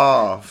 fuck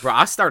off. bro,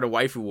 I'll start a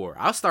waifu war.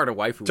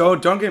 War.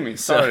 Don't get me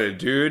started,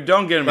 dude.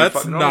 Don't get me.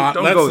 Let's Don't not.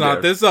 go Let's there.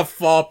 not. This is a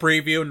fall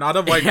preview, not a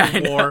Yeah, I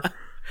Viking know. war.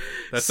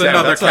 That's Sam,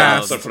 another that's an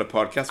cast. episode for the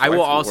podcast. I will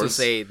Waifu also Wars.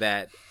 say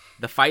that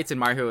the fights in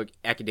My Hero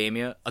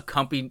Academia,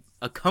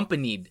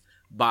 accompanied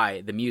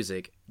by the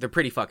music, they're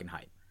pretty fucking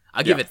hype.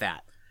 I'll give Yeah. it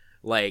that.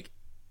 Like,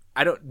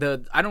 I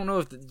don't know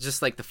if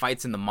just like the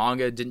fights in the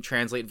manga didn't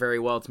translate very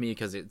well to me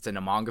because it's in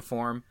a manga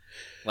form.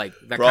 Like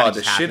that Bro, kind of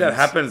the just shit that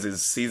happens in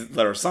season.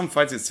 There are some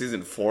fights in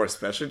season 4,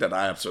 especially that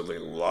I absolutely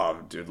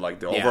love, dude. Like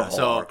the Yeah, overhaul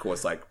so arc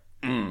was like,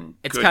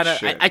 It's good kind of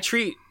shit. I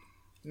treat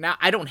now.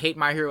 I don't hate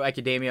My Hero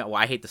Academia. Well,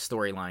 I hate the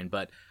storyline,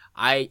 but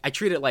I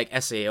treat it like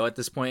SAO at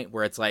this point,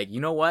 where it's like, you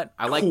know what?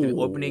 I like the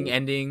Cool. opening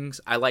endings.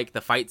 I like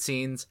the fight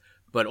scenes,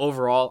 but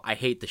overall, I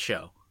hate the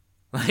show.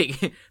 Like,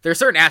 there are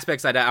certain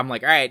aspects that I'm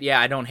like, all right, yeah,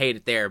 I don't hate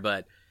it there,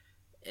 but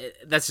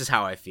that's just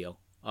how I feel.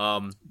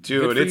 Dude,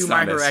 good for it's you,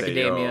 My not Hero SAO.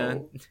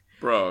 Academia.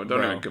 Bro, don't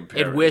Bro, even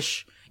compare. It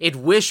wish it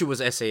was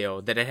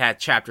SAO that it had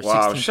chapter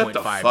Wow, 16.5. shut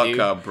the fuck dude.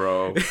 up,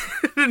 bro.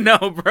 No,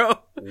 bro.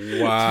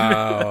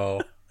 Wow.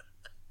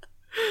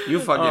 You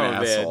fucking Oh,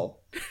 man. asshole.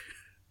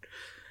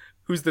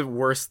 Who's the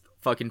worst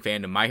fucking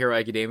fandom? My Hero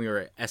Academia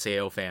or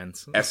SAO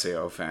fans?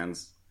 SAO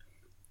fans.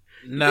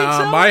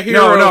 Nah, so? My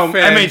Hero No,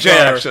 fans MHA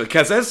are- actually.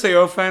 Because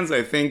SAO fans,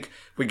 I think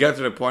we get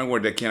to the point where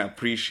they can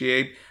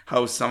appreciate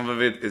how some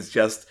of it is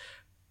just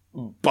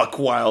buck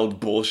wild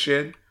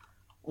bullshit.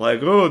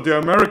 Like, oh, the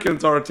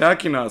Americans are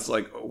attacking us.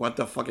 Like, what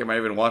the fuck am I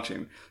even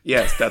watching?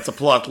 Yes, that's a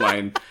plot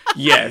line.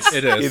 Yes,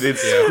 It is,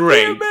 It's yeah.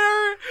 great.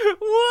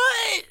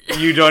 What?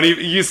 You don't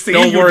even. You see.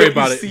 Don't you worry get-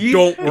 about you it. see?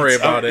 Don't worry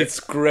It's, about it. It's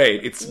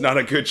great. It's not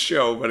a good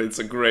show, but it's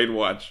a great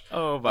watch.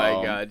 Oh my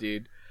Um, god,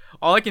 dude.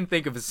 All I can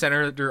think of is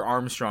Senator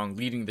Armstrong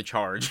leading the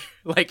charge,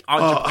 like on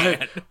Oh,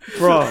 Japan.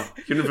 Bro,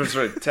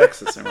 University of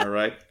Texas, am I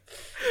right?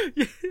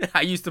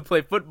 I used to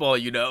play football,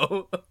 you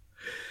know.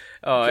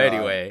 Oh,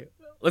 anyway,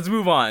 let's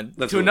move on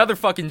Let's to move another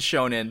fucking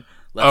shonen.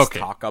 Let's Okay.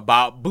 talk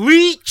about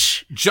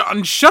Bleach.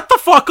 John, shut the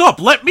fuck up.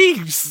 Let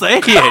me say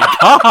it.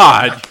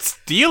 God,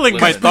 stealing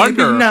my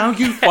thunder. Now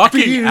you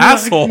fucking feel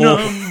asshole.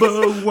 Like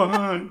number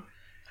one.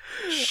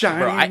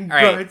 Shining Bro,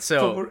 all right, bright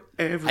so for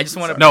every I just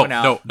want to No, point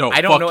out, no,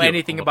 I don't fuck know you.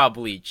 anything about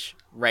Bleach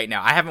right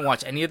now. I haven't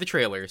watched any of the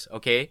trailers.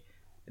 Okay,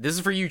 this is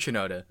for you,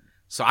 Chinoda.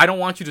 So I don't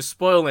want you to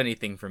spoil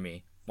anything for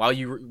me while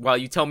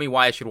you tell me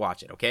why I should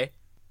watch it. Okay.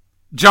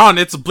 John,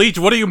 it's Bleach.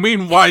 What do you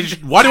mean? Why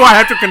do I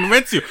have to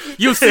convince you?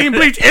 You've seen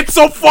Bleach. It's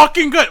so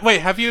fucking good.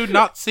 Wait, have you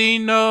not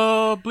seen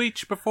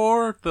Bleach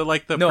before? The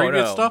No,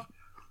 previous no. stuff?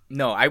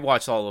 No, I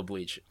watched all of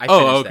Bleach. I Oh,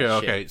 finished okay, that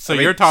okay. shit. So I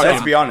mean, you're talking.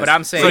 let's be honest. But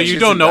I'm saying- So Bleach you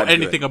don't isn't know that good.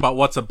 anything about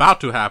what's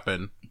about to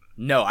happen.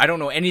 No, I don't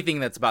know anything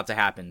that's about to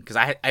happen because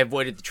I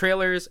avoided the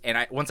trailers,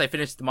 and once I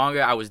finished the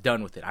manga, I was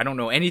done with it. I don't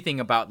know anything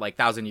about like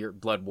Thousand Year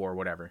Blood War or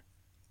whatever.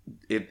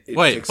 It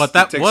Wait, takes, but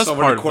that it takes was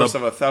over part the of course the-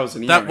 of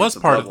 1,000 years. That was to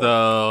part of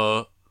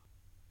double.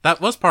 That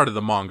was part of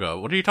the manga.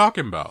 What are you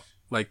talking about?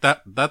 Like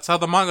that's how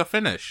the manga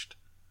finished.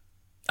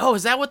 Oh,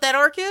 is that what that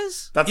arc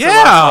is? That's Yeah. the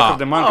last arc of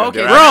the manga. Oh, okay.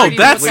 They're I Bro, already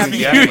know that's what's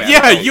releasing happening. the anime.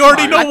 yeah. Oh, You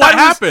already fine. know I what thought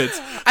it was-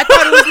 happens. I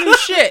thought it was new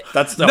shit.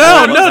 That's the No,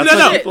 whole, no, that's no,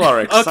 why no. people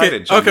are excited.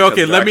 Okay, John, okay, because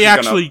okay, they're let me gonna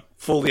actually-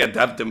 fully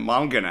adapt the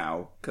manga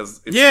now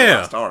because it's Yeah. the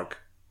last arc.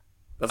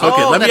 That's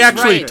Okay, Oh, let me that's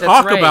actually right, that's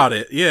talk right. about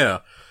it. Yeah.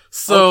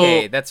 So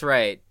Okay, that's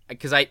right.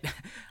 Because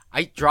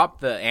I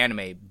dropped the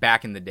anime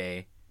back in the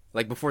day,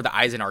 like before the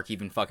Aizen arc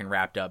even fucking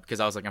wrapped up. Because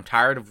I was like, I'm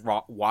tired of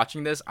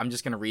watching this. I'm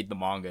just gonna read the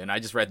manga, and I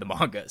just read the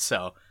manga.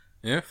 So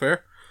yeah,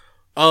 fair.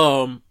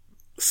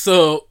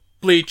 So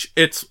Bleach,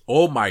 it's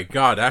oh my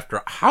god.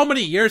 After how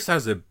many years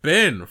has it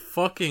been?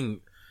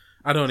 Fucking,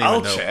 I don't even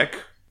I'll know. check.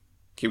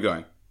 Keep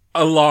going.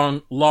 a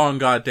long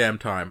goddamn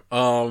time.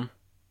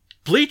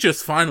 Bleach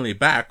is finally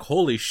back.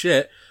 Holy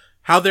shit.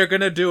 How they're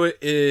gonna do it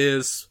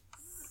is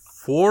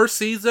 4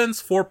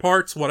 seasons, 4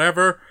 parts,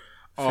 whatever.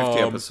 50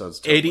 episodes.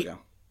 Total, 80. Yeah.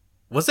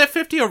 Was that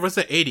 50 or was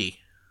it 80?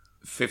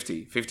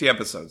 50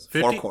 episodes.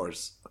 50? 4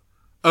 cores.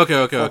 Okay.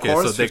 4 So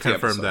cores, they 50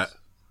 confirmed episodes.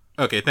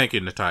 that. Okay, thank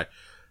you, Natai.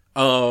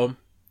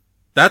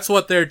 That's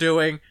what they're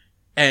doing,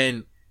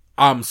 and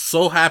I'm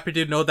so happy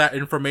to know that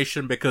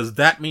information because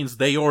that means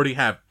they already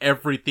have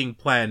everything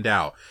planned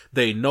out.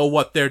 They know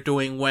what they're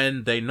doing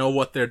when, they know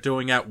what they're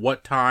doing at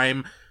what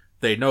time,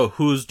 they know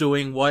who's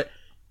doing what.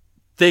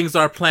 Things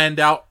are planned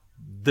out.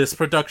 This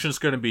production's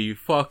gonna be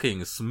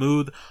fucking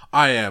smooth.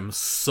 I am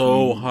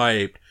so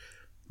hyped.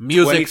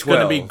 Music's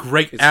gonna be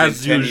great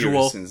as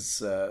usual.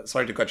 Since,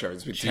 sorry to cut you off.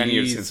 It's been 10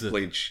 years since Jesus.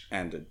 Bleach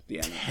ended. The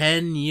anime.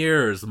 10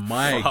 years,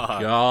 my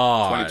Fuck.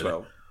 god.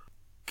 2012.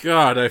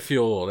 God, I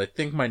feel old. I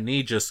think my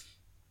knee just...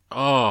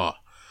 Oh.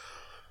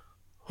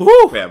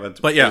 Whew. Yeah,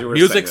 But yeah, you were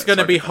music's saying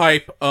gonna that. be Sorry.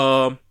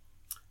 hype.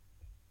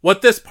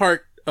 What this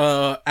part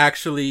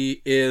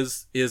actually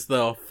is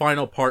the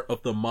final part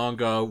of the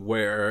manga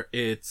where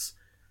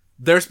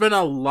there's been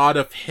a lot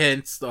of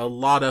hints, a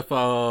lot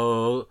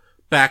of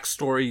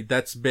backstory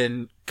that's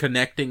been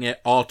connecting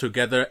it all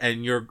together,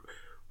 and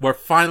we're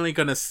finally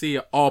gonna see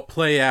it all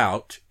play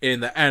out in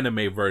the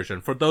anime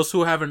version. For those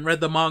who haven't read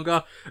the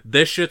manga,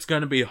 this shit's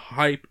gonna be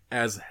hype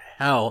as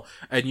hell,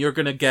 and you're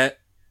gonna get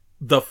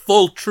the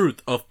full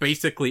truth of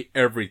basically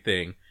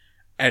everything,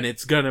 and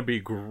it's gonna be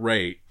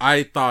great.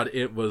 I thought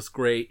it was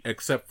great,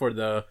 except for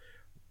the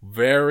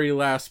very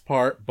last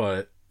part,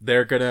 but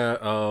they're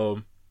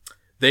gonna,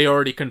 they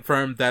already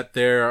confirmed that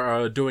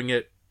they're doing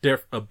it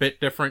a bit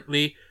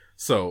differently,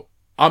 so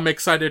I'm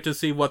excited to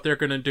see what they're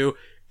gonna do.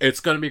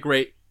 It's gonna be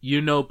great. You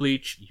know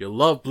Bleach, you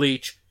love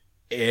Bleach,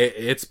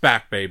 it's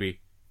back, baby.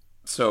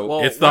 So,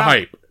 Well, It's the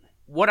hype.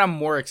 What I'm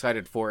more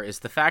excited for is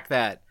the fact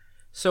that,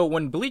 so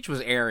when Bleach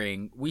was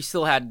airing, we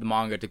still had the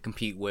manga to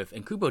compete with,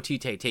 and Kubo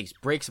Tite takes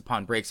breaks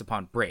upon breaks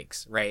upon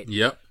breaks, right?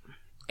 Yep.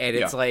 And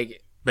it's Yeah.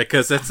 like,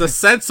 Because it's a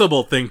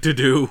sensible thing to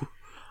do.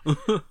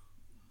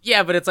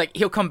 yeah, but it's like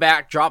he'll come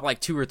back, drop like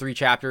 2 or 3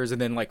 chapters,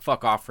 and then like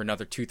fuck off for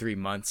another 2-3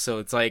 months. So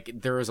it's like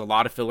there was a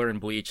lot of filler in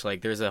Bleach.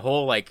 Like there's a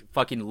whole like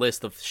fucking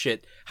list of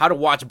shit how to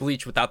watch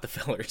Bleach without the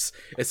fillers.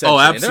 Essentially. Oh,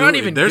 And absolutely. they're not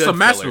even There's good a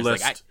master fillers.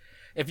 list. Like,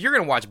 if you're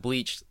gonna watch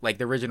Bleach, like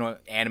the original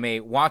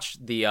anime, watch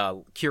the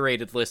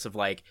curated list of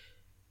like,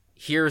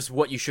 here's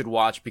what you should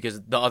watch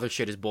because the other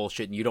shit is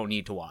bullshit and you don't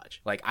need to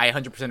watch. Like I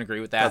 100% agree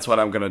with that. that's what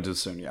I'm gonna do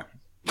soon, yeah.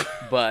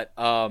 But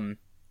I'm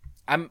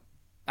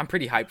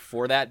pretty hyped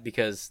for that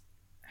because,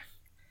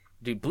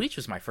 dude, Bleach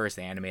was my first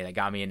anime that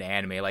got me into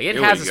anime. Like it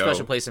Here has we a go.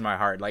 special place in my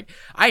heart. Like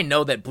I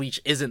know that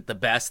Bleach isn't the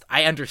best.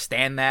 I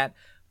understand that,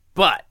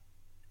 but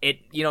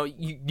you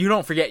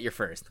don't forget your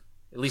first.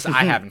 At least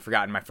I haven't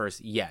forgotten my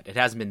first yet. It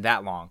hasn't been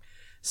that long,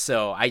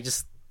 so I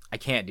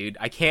can't, dude.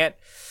 I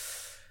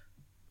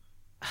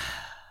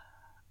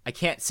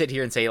can't sit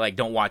here and say like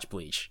don't watch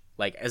Bleach.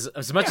 Like as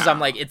much as I'm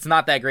like it's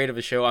not that great of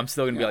a show, I'm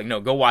still gonna be like no,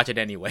 go watch it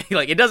anyway.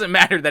 Like it doesn't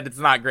matter that it's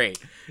not great,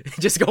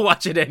 just go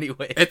watch it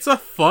anyway. It's a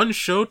fun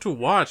show to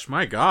watch.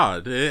 My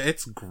God,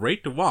 it's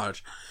great to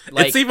watch.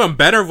 Like- it's even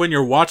better when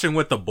you're watching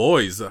with the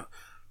boys.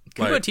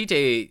 Kubo Like-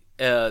 Tite,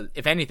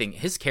 if anything,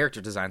 his character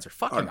designs are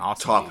fucking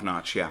awesome. Top dude.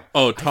 notch, yeah.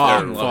 Oh, top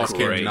fucking love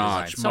fucking great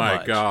notch! design so My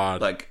much.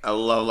 God, Like I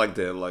love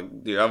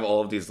you have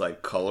all of these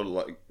like color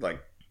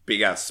like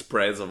big ass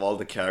spreads of all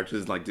the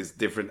characters, like these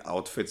different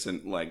outfits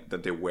and like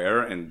that they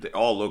wear, and they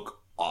all look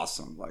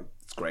awesome. Like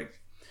it's great.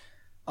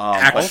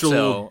 actual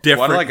also,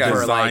 different what, like,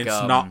 designs,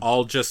 like, not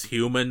all just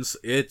humans.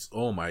 It's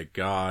oh my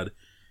God,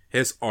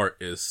 his art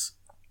is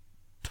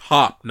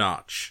top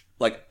notch.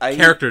 like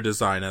Character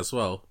design as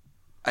well.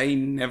 I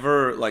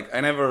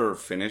never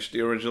finished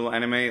the original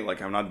anime.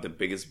 Like I'm not the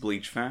biggest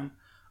Bleach fan,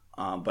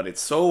 but it's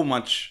so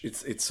much.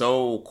 It's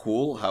so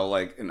cool how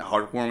like and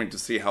heartwarming to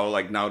see how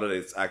like now that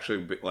it's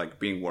actually like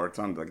being worked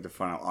on, like the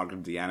final arc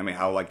of the anime,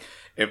 how like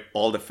if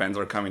all the fans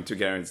are coming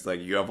together, it's like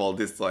you have all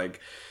this like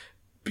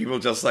people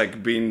just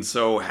like being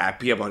so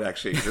happy about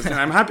actually existing.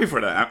 I'm happy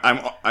for that.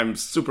 I'm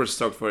super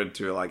stoked for it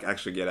to like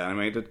actually get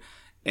animated,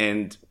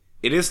 and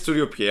it is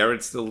Studio Pierre.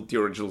 It's still the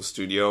original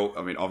studio.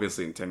 I mean,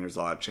 obviously in 10 years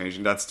a lot changed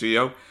in that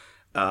studio,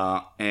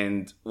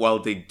 and while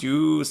they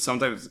do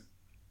sometimes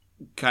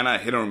kind of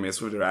hit or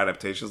miss with their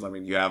adaptations, I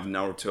mean, you have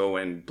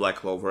Naruto and Black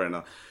Clover and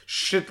a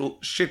shit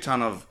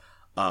ton of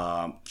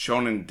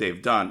shonen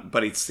they've done,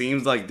 but it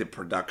seems like the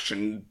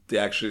production they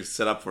actually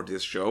set up for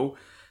this show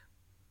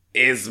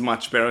is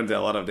much better than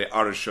a lot of the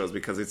other shows,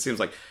 because it seems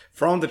like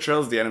from the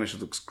trailers the animation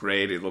looks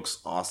great, it looks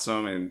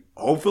awesome, and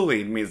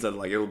hopefully it means that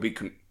like it will be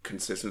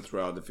consistent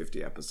throughout the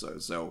 50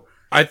 episodes. So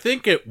I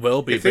think it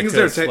will be it seems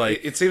because like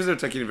it seems they're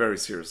taking it very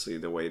seriously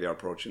the way they're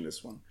approaching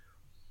this one.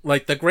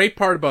 like the great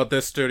part about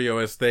this studio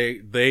is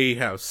they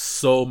have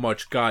so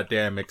much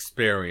goddamn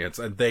experience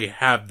and they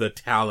have the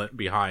talent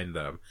behind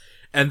them.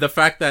 And the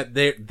fact that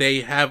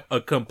they have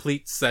a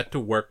complete set to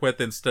work with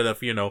instead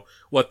of,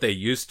 what they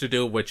used to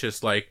do, which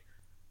is like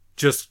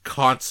just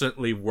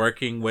constantly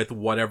working with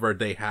whatever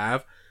they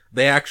have.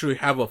 they actually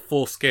have a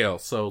full scale.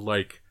 So,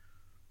 like,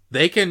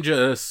 they can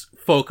just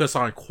focus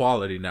on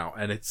quality now,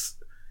 and it's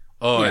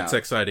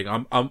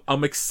exciting.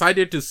 I'm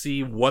excited to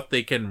see what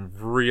they can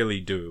really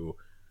do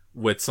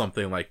with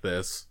something like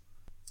this.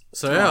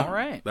 So yeah, all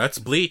right, that's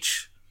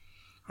Bleach.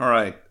 All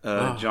right,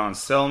 John,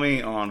 sell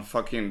me on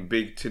fucking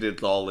Big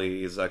Titted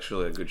Lolly is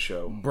actually a good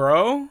show.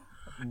 bro.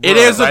 It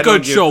is a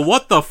good show.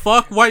 What the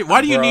fuck?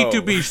 Why do you need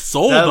to be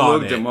sold that on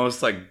looked it? the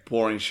most like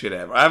boring shit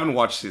ever. I haven't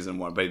watched season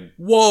 1, but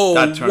Whoa,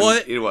 that turned,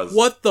 what? It was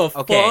What the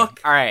Okay, fuck?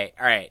 all right.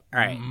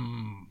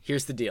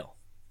 Here's the deal.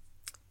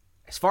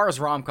 As far as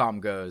rom-com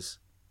goes,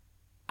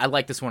 I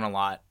like this one a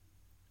lot.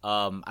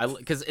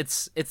 Because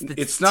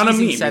it's not a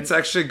meme. It's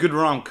actually a good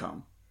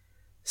rom-com.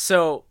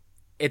 So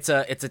it's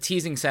a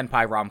teasing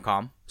senpai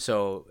rom-com.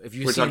 So if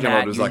you've We're seen talking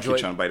that, about you enjoy...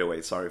 Uzaki-chan, by the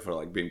way. Sorry for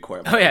like being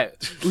quiet. Oh yeah,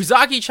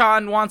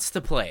 Uzaki-chan wants to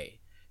play.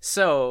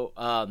 So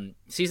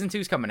season 2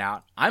 is coming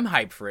out. I'm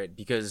hyped for it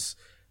because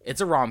it's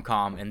a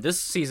rom-com, and this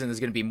season is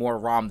going to be more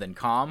rom than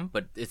com,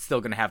 but it's still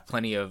going to have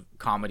plenty of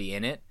comedy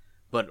in it,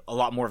 but a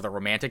lot more of the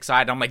romantic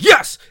side. I'm like,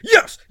 yes.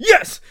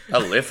 I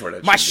live for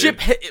that.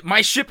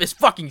 My ship is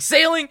fucking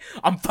sailing.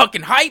 I'm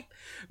fucking hype.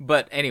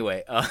 But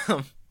anyway,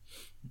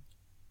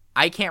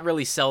 I can't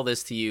really sell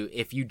this to you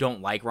if you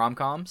don't like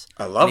rom-coms.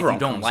 I love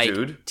rom-coms, rom-coms, like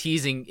dude.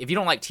 Teasing, if you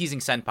don't like teasing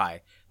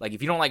senpai, like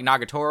if you don't like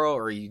Nagatoro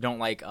or you don't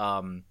like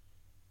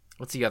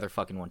what's the other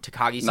fucking one?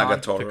 Takagi-san.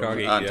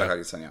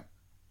 Takagi-san, yeah.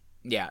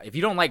 Yeah, if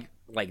you don't like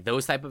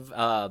those type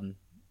of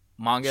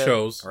manga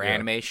shows or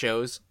anime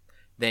shows,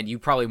 then you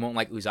probably won't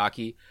like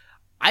Uzaki.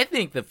 I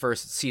think the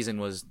first season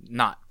was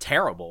not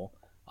terrible.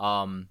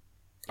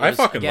 I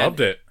fucking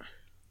loved it.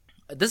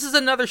 This is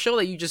another show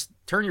that you just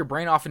turn your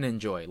brain off and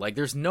enjoy. Like,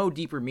 there's no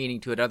deeper meaning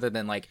to it other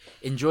than, like,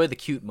 enjoy the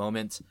cute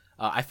moments.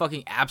 I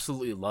fucking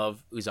absolutely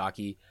love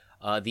Uzaki.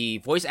 The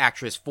voice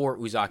actress for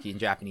Uzaki in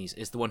Japanese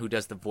is the one who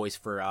does the voice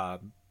for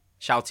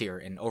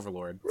Shoutier in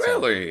Overlord.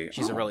 Really?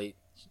 So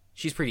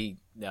she's pretty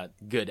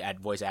good at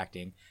voice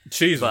acting.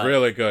 She's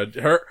really good.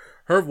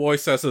 Her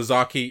voice as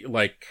Uzaki,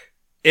 like,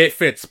 it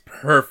fits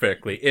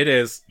perfectly. It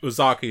is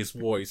Uzaki's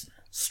voice.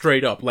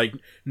 Straight up. Like,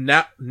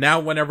 now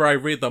whenever I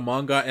read the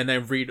manga and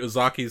then read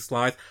Uzaki's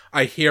lines,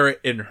 I hear it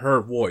in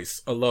her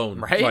voice alone.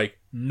 Right? Like,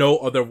 no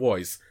other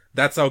voice.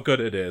 That's how good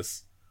it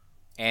is.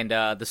 And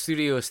the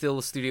studio is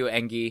still Studio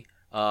Engi.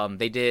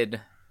 They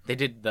did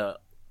the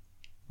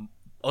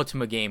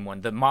Ultima game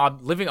one. A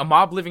mob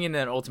living in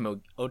an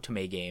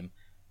Ultima game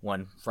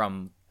one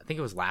from, I think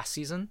it was last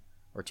season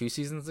or 2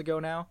 seasons ago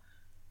now.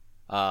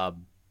 Oh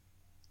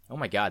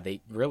my god,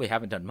 they really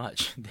haven't done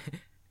much.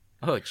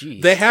 Oh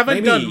jeez. They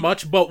haven't done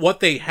much, but what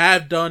they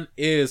have done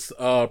is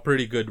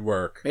pretty good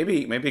work.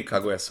 Maybe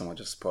Kaguya-sama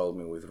just spoiled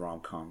me with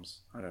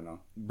rom-coms. I don't know.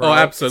 Bro,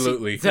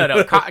 absolutely.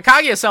 No.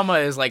 Kaguya-sama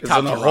is like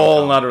top tier. It's on a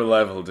whole nother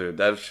level, dude.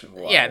 That's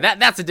wow. Yeah,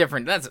 that's a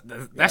different.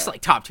 That's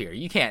like top tier.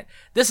 You can't.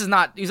 This is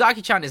not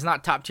Uzaki-chan is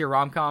not top tier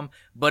rom-com,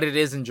 but it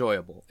is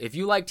enjoyable. If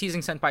you like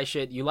teasing senpai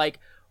shit, you like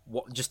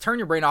just turn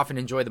your brain off and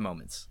enjoy the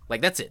moments.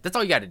 Like that's it. That's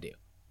all you got to do.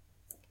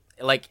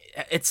 Like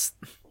it's.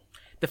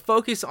 The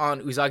focus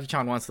on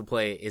Uzaki-chan wants to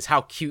play is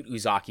how cute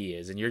Uzaki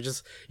is, and you're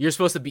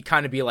supposed to be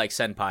like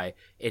senpai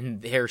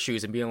in their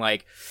shoes and being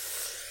like,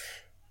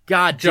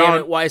 God damn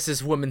it, why is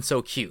this woman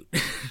so cute?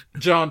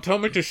 John, tell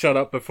me to shut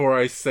up before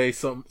I say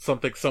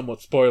something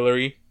somewhat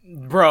spoilery.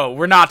 Bro,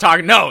 we're not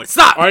talking. No,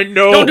 stop. I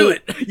know. Don't do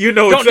it. You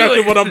know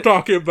exactly what I'm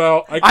talking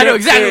about. I know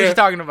exactly what you're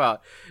talking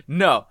about.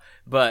 No,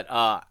 but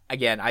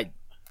again,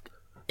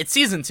 it's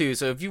season 2,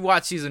 so if you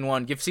watch season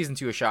 1, give season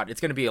 2 a shot.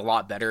 It's going to be a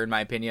lot better in my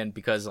opinion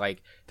because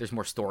like there's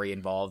more story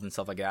involved and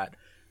stuff like that.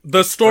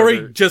 The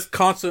story just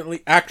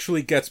constantly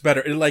actually gets better.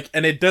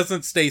 And it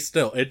doesn't stay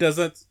still. It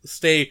doesn't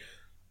stay,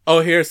 oh,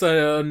 here's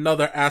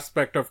another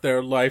aspect of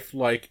their life.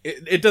 Like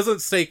it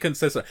doesn't stay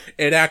consistent.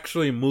 It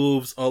actually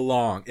moves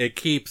along. It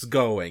keeps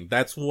going.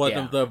 That's one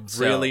of the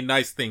really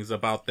nice things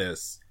about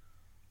this.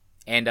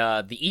 And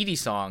the Edie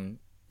song,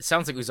 it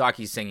sounds like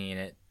Uzaki's singing in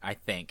it, I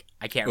think.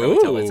 I can't really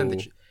tell. It's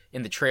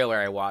in the trailer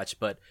I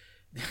watched, but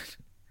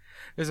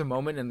there's a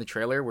moment in the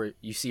trailer where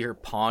you see her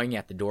pawing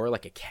at the door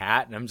like a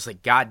cat, and I'm just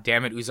like, God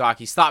damn it,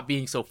 Uzaki, stop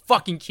being so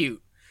fucking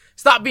cute.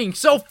 Stop being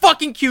so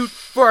fucking cute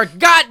for a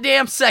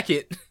goddamn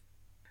second.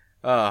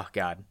 Oh,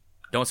 God.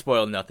 Don't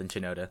spoil nothing,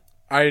 Shinoda.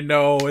 I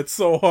know, it's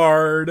so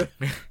hard.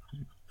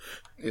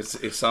 It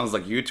sounds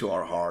like you two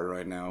are hard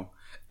right now.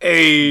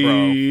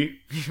 Hey!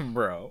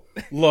 Bro.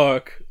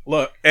 Look.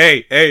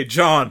 Hey,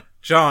 John,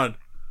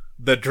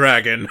 the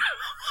dragon.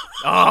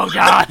 Oh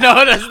God,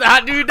 no, that's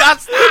not, dude.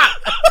 That's not.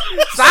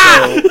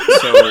 Stop.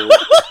 So,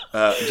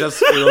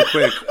 just real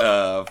quick,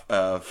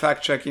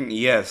 fact checking.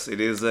 Yes, it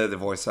is the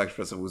voice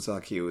actress of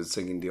Uzaki who is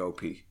singing the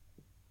OP.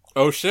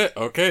 Oh shit!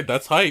 Okay,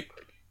 that's hype.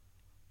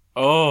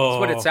 Oh, that's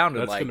what it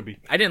sounded like.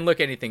 I didn't look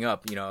anything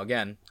up.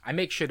 Again, I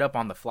make shit up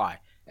on the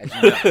fly. As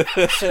you know.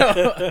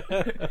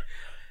 So,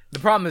 the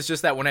problem is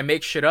just that when I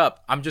make shit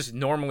up, I'm just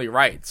normally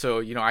right.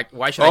 So,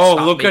 why should I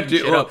stop making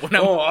shit up?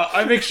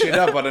 I make shit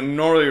up, but I'm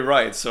normally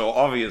right, so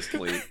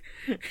obviously.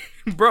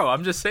 Bro,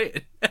 I'm just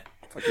saying.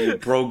 Fucking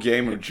pro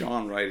gamer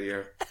John right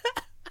here.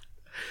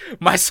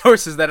 My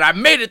source is that I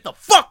made it the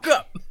fuck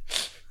up.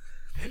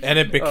 And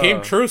it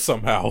became true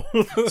somehow.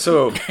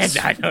 So,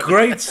 I know.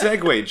 great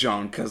segue,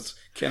 John, because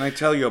can I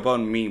tell you about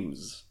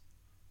memes?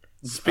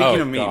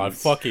 Speaking of memes. God,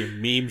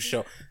 fucking meme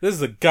show. This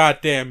is a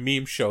goddamn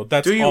meme show.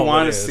 That's do you all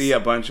want it to is. see a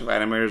bunch of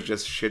animators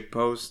just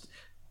shitpost?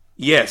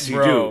 Yes, you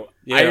Bro, do.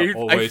 Yeah, I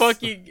always.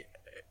 fucking...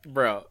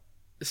 Bro,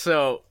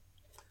 so...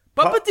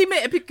 Papatime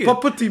Epic.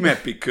 Papatime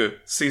Epic,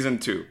 Season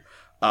 2.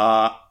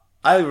 I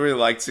really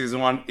liked Season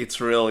 1. It's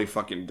really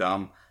fucking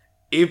dumb.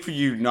 If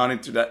you're not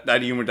into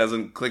that humor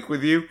doesn't click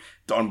with you,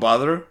 don't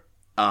bother.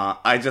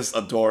 I just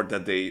adore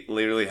that they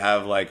literally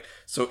have like...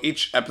 So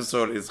each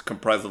episode is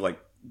comprised of like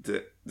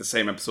the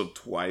same episode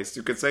twice,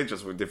 you could say,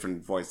 just with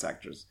different voice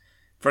actors.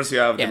 First you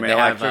have the Yeah, male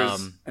they have,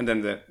 actors, and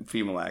then the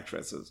female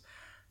actresses.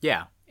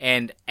 Yeah,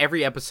 and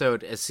every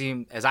episode, as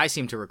I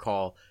seem to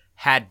recall,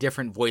 had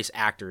different voice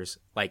actors,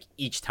 like,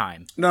 each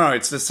time. No,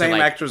 it's the same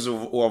like- actors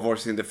who are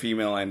voicing the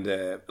female and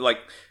like...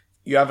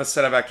 You have a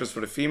set of actors for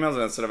the females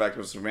and a set of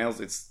actors for the males.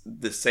 It's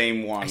the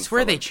same one. I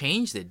swear for, they like,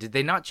 changed it. Did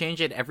they not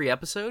change it every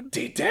episode?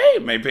 Did they?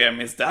 Maybe I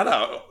missed that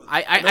out.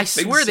 I don't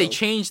think swear they so.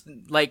 changed,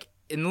 like,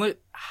 unless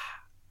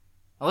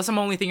I'm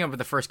only thinking of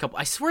the first couple.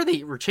 I swear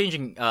they were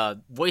changing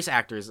voice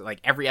actors, like,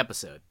 every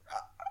episode.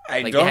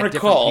 I Like, they don't had different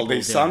recall. people They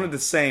doing sounded it. the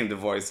same, the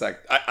voice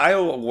act. I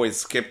always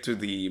skip to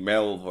the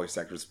male voice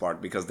actors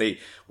part because they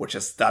were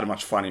just that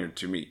much funnier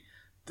to me.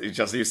 They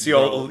just, you see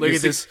all... Look you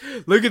at see- this!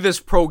 Look at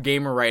this pro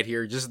gamer right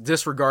here, just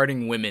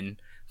disregarding women.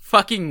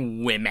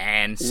 Fucking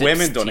women.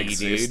 Women don't 6T,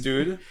 exist,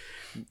 dude.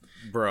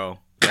 Bro.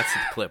 That's the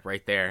clip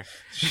right there.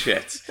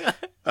 Shit.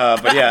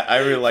 But yeah, I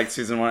really like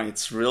Season 1.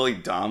 It's really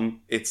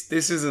dumb.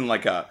 This isn't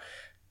like a...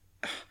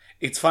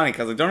 It's funny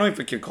because I don't know if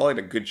we can call it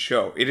a good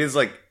show. It is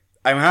like...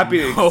 I'm happy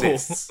it No.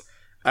 exists.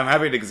 I'm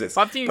happy it exists.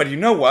 Up to you. But you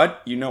know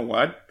what?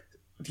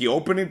 The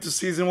opening to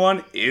Season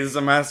 1 is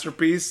a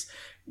masterpiece.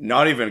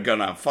 Not even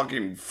gonna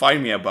fucking fight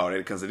me about it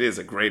because it is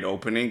a great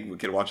opening. We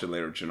can watch it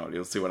later, Chino.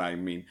 You'll see what I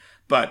mean.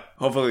 But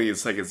hopefully the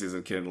second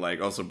season can like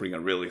also bring a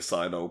really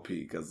solid OP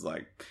because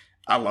like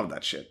I love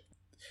that shit.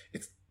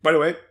 It's by the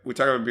way, we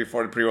talked about it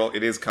before the pre-roll.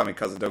 It is coming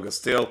because Doga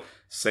still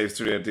Save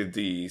Studio did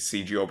the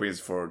CG openings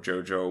for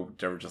JoJo.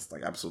 They were just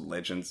like absolute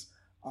legends.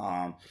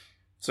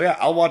 So yeah,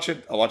 I'll watch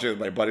it. I'll watch it with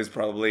my buddies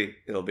probably.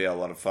 It'll be a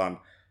lot of fun.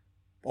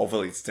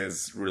 Hopefully it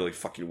stays really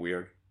fucking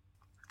weird.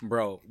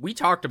 Bro, we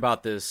talked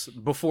about this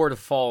before the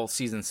fall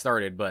season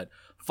started, but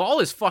fall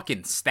is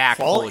fucking stacked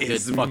Fall full of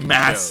is good fucking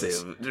massive.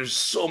 shows. There's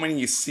so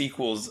many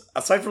sequels.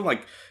 Aside from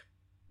like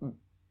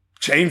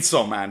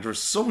Chainsaw Man, there's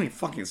so many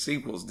fucking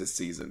sequels this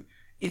season.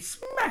 It's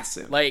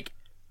massive. Like,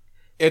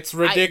 It's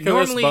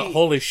ridiculous, normally- but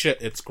holy shit,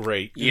 it's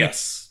great.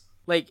 yes.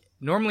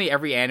 normally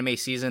every anime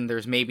season,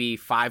 there's maybe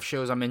 5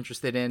 shows I'm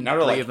interested in. Now 3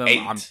 they're like of them 8.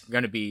 I'm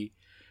gonna be...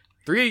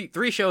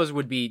 Three shows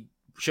would be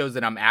shows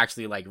that I'm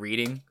actually, like,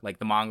 reading, like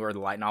the manga or the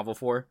light novel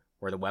for,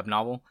 or the web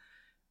novel,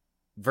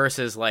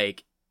 versus,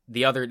 like,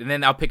 the other... And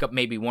then I'll pick up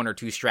maybe 1 or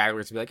 2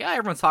 stragglers and be like,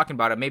 everyone's talking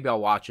about it, maybe I'll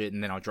watch it,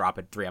 and then I'll drop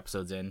it 3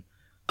 episodes in.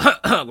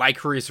 Like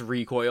Curious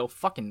Recoil.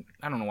 Fucking...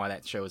 I don't know why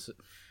that show is...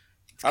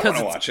 I want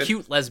to watch it.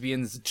 Cute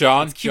lesbians.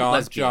 John, It's cute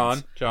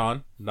lesbians.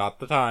 John, not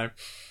the time.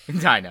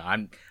 I know.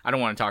 I don't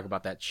want to talk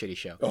about that shitty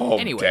show. Oh,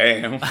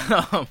 anyway,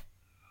 damn.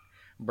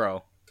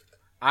 bro,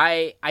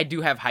 I do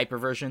have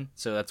hyperversion,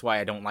 so that's why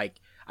I don't like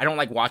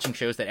watching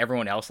shows that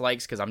everyone else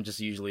likes because I'm just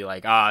usually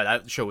like,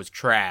 that show is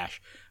trash.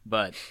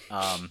 But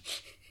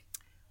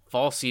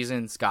fall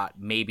season's got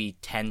maybe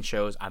 10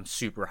 shows I'm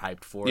super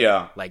hyped for.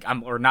 Yeah. Like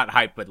or not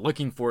hyped, but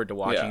looking forward to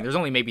watching. Yeah. There's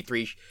only maybe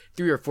three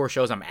or 4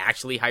 shows I'm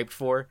actually hyped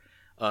for.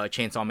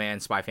 Chainsaw Man,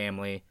 Spy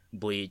Family,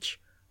 Bleach,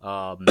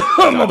 Mob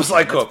that's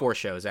Psycho. 4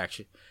 shows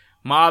actually.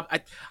 Mob,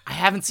 I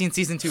haven't seen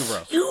season 2,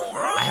 bro. You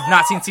I have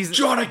not seen season.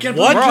 John, I can't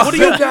What? believe What do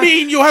said you that.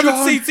 mean you haven't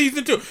John, seen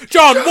season 2?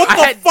 John, what I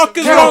the had- fuck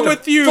is Get wrong the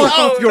with you? fuck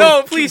Oh, off your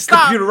no, please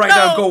stop. computer right No.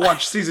 now and go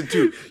watch season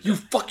 2. You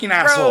fucking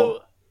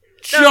asshole.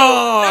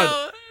 John!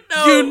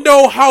 No. You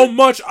know how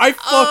much I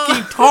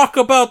fucking talk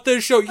about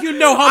this show. You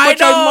know how I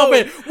much I, know. love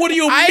it. What do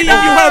you I mean know. you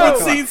haven't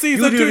Come on. seen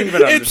season You 2? don't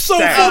even It's so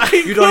understand.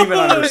 fucking You don't even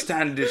good.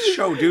 understand this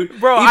show, dude.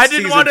 Bro, If I didn't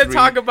season want to 3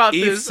 talk about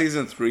if this.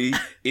 season 3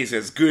 is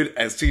as good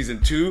as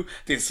season 2,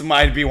 this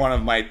might be one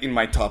of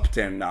my top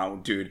 10 now,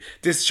 dude.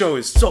 This show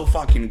is so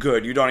fucking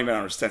good. You don't even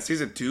understand.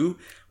 Season 2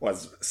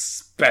 was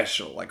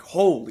special. Like,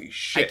 holy I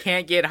shit.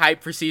 can't get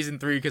hyped for season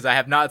 3 because I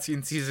have not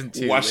seen season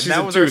 2. Watch And that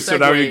season was 2, our so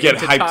now you segue get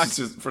into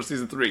hyped for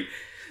season 3.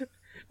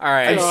 All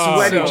right, I'm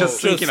sweating so-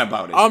 just thinking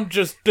about it. I'm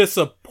just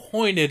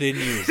disappointed in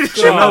you.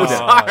 Shinoda,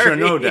 God.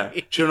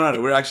 sorry. Shinoda,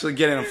 we're actually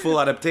getting a full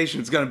adaptation.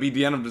 It's gonna be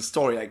the end of the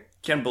story. I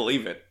can't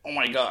believe it. Oh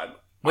my god.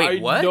 Wait,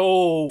 I what?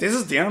 know. This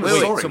is the end of the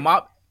Wait, story.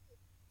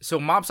 so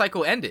Mob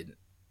Psycho ended.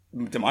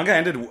 The manga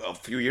ended a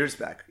few years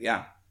back.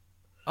 Yeah.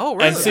 Oh,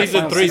 really? And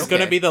season 3 is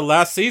going to be the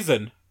last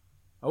season.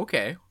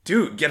 Okay.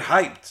 Dude, get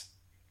hyped.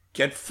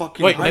 Get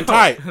fucking Wait, hyped.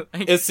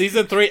 Hentai, is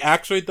season 3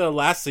 actually the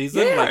last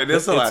season? Yeah, Like, it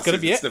is the last It's going to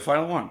season. be It's it? the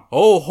final one.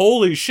 Oh,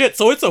 holy shit.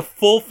 So it's a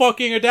full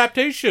fucking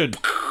adaptation.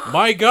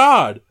 My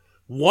god.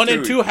 1 and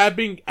Dude. 2 have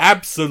been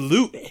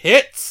absolute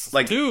hits.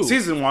 Like, too.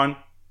 season 1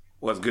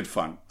 was good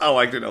fun. I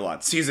liked it a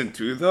lot. Season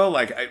 2 though,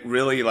 like I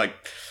really like.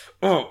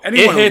 Oh,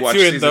 anyone It who watched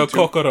hits you in season the 2,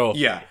 kokoro.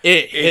 yeah,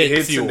 It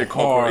hits you in the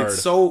kokoro. hard.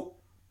 It's so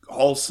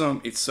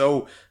wholesome. It's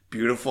so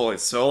beautiful.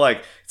 It's so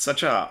like it's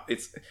such a.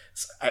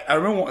 I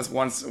remember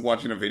once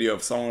watching a video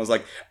of someone was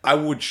like, I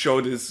would show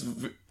this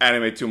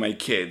anime to my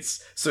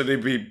kids so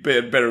they'd be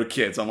better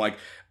kids. I'm like,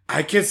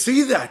 I can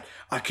see that.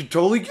 I can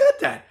totally get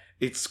that.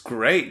 It's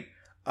great.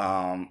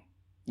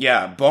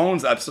 Yeah,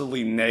 Bones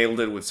absolutely nailed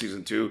it with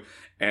season 2,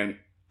 and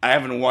I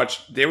haven't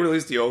watched. They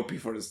released the OP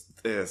for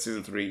this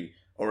season 3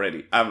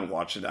 already. I haven't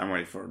watched it. I'm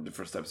ready for the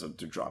first episode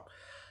to drop.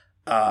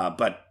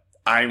 But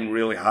I'm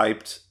really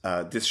hyped.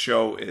 This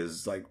show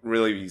is like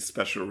really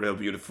special, real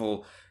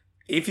beautiful.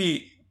 If you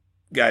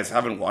guys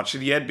haven't watched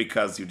it yet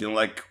because you didn't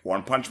like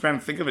One Punch Man,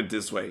 think of it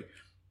this way.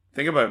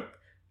 Think about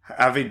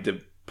having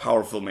the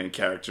powerful main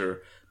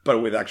character,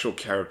 but with actual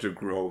character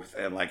growth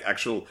and like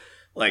actual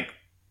like.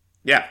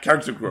 Yeah,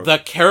 character growth. The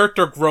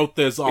character growth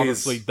is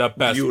honestly the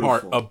best beautiful.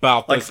 part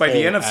about like this by the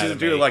whole end of season anime.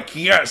 2, you're like,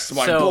 yes,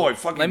 my So, boy,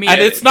 fucking. let me- And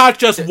it's not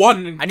just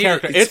one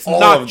character. it's It's all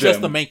not of just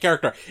them. the main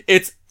character.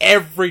 It's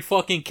every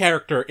fucking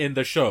character in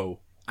the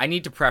show. I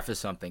need to preface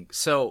something.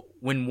 So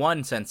when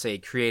One Sensei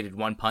created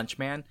One Punch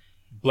Man,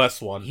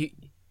 Bless one.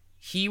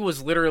 he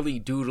was literally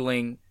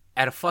doodling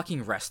at a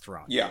fucking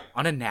restaurant. Yeah.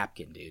 On a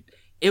napkin, dude.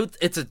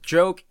 It's a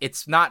joke.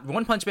 It's not.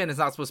 One Punch Man is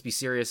not supposed to be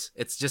serious.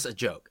 It's just a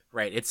joke,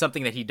 right? It's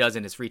something that he does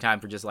in his free time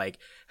for just like,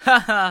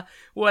 haha,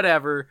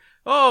 whatever.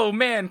 Oh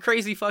man,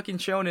 crazy fucking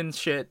shonen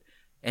shit.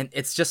 And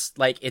it's just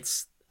like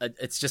it's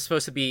just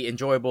supposed to be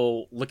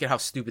enjoyable. Look at how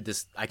stupid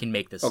I can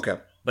make this. Okay.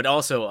 But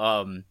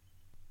also,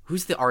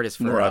 who's the artist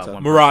for Murata.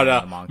 One Punch Man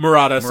in the manga?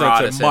 Murata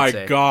Sensei. My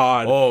Sensei.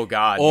 god. Oh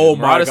god. Oh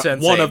dude. my Murata god.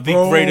 Sensei. One of the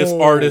Bro. greatest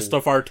artists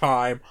of our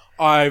time.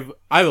 I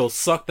will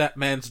suck that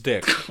man's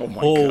dick. Oh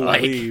my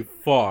Holy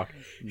fuck.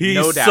 He's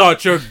No doubt.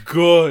 such a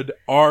good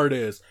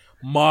artist.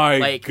 My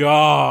Like,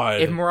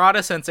 god. If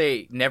Murata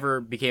Sensei never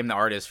became the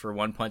artist for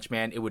One Punch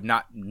Man, it would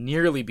not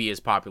nearly be as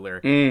popular.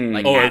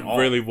 Like Oh, at it all.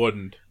 really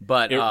wouldn't.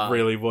 But It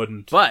really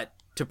wouldn't. But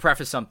to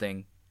preface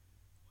something,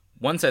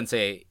 One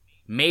Sensei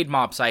made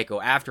Mob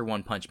Psycho after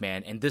One Punch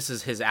Man, and this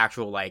is his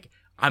actual like,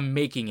 I'm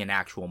making an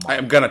actual mob.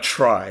 I'm gonna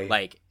try.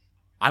 Like,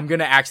 I'm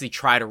gonna actually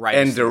try to write.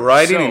 and a the story.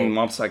 writing So- in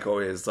Mob Psycho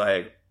is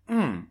like,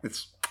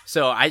 it's.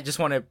 So I just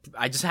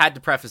had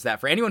to preface that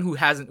for anyone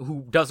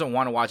who doesn't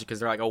want to watch it because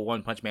they're like, oh,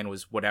 One Punch Man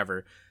was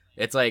whatever.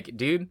 It's like,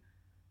 dude,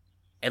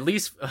 at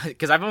least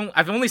because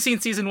I've only seen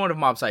season 1 of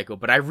Mob Psycho,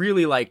 but I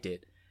really liked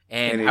it,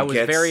 and it I was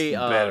gets very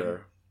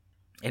better.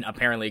 And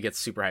apparently it gets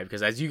super hyped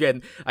because as you get,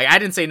 like, I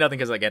didn't say nothing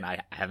because again I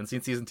haven't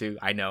seen season 2.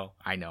 I know.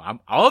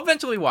 I'll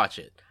eventually watch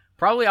it.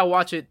 Probably I'll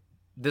watch it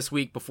this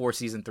week before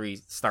season 3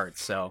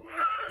 starts. So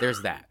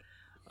there's that.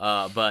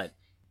 But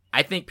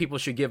I think people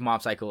should give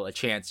Mob Psycho a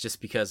chance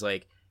just because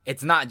like.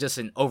 It's not just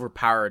an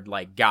overpowered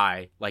like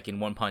guy like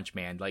in One Punch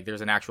Man. Like there's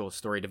an actual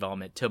story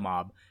development to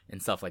Mob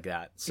and stuff like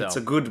that. So It's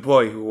a good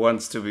boy who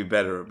wants to be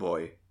better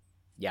boy.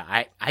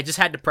 yeah, I just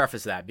had to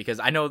preface that because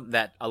I know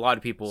that a lot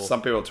of people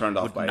Some people turned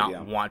off would by not it.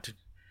 Yeah. want to.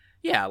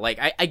 Yeah, like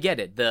I get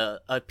it. The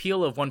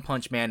appeal of One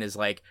Punch Man is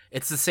like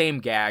it's the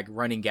same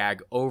running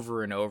gag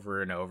over and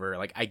over and over.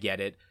 Like I get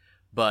it,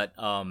 but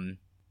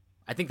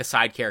I think the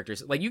side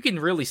characters like you can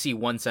really see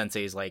One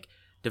Sensei's like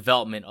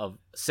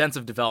sense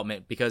of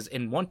development because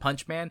in One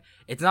Punch Man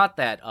it's not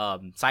that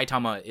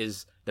Saitama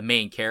is the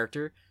main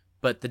character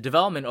but the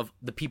development of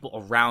the people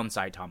around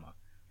Saitama,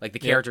 like the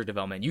character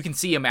development. You can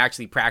see him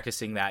actually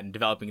practicing that and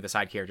developing the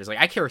side characters. Like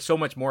I care so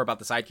much more about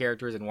the side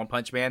characters in One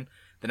Punch Man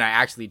than I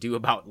actually do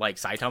about like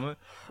Saitama.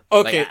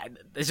 Okay, Like,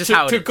 it's just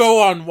how it to is.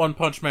 go on One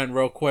Punch Man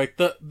real quick,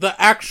 the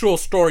actual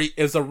story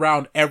is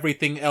around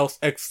everything else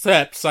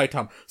except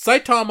Saitama.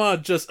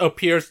 Saitama just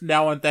appears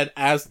now and then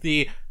as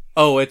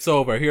oh, it's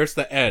over, here's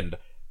the end.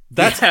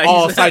 That's Yeah,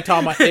 all he's-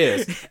 Saitama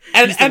is.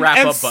 And He's the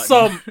wrap-up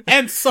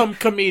button. some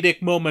comedic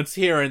moments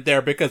here and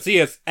there because he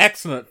is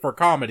excellent for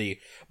comedy.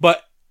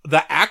 But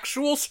the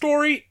actual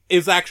story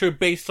is actually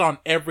based on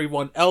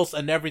everyone else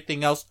and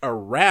everything else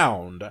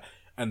around.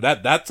 And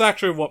that's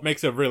actually what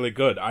makes it really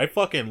good. I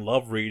fucking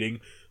love reading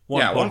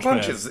One One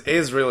Punch Man.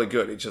 is really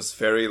good. It's just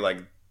very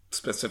like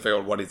specific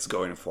on what it's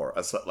going for.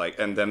 As like,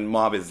 and then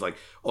Mob is like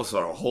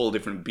also a whole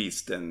different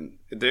beast, and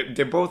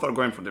they both are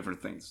going for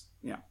different things.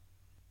 Yeah,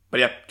 but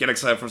yeah, get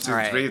excited for season All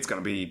right. 3. It's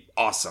gonna be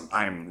awesome.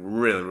 I'm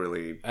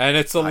really. And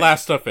it's the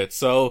last of it,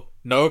 so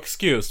no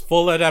excuse.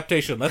 Full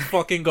adaptation. Let's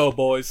fucking go,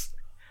 boys.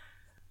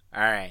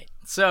 All right,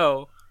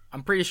 so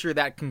I'm pretty sure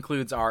that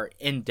concludes our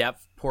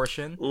in-depth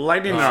portion.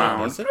 Lightning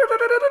round. is it?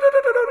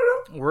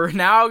 We're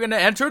now gonna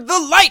enter the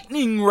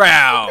lightning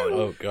round.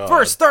 Oh, God.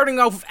 First, starting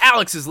off with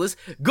Alex's list,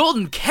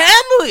 Golden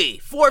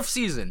Kamuy, 4th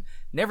season.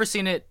 Never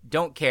seen it,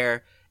 don't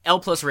care. L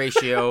plus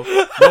ratio.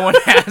 No one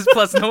has,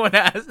 plus no one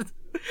has.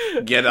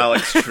 Get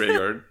Alex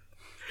triggered.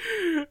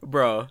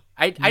 Bro,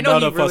 I know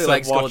None he of us really have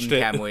likes watched Golden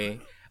it.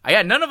 Kamuy.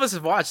 Yeah, none of us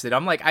have watched it.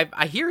 I'm like,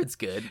 I hear it's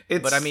good,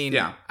 but I mean,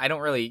 yeah. I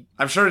don't really.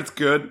 I'm sure it's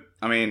good.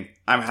 I mean,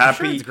 I'm happy.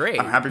 sure it's great.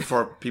 I'm happy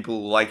for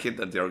people who like it,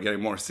 that they're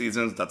getting more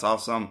seasons. That's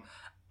awesome.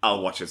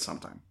 I'll watch it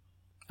sometime.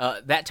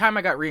 That time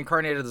I got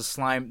reincarnated as a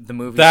slime. The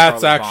movie.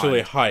 That's Charlotte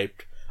actually Bond.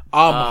 hyped.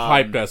 I'm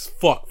hyped as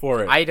fuck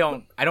for it. I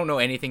don't know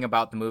anything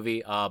about the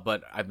movie.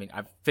 But I mean,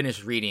 I've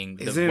finished reading.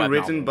 Isn't it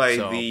written by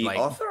the like,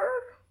 author?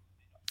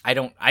 I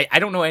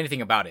don't know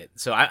anything about it.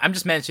 So I'm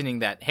just mentioning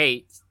that.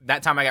 Hey,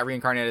 that time I got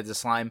reincarnated as a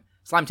slime.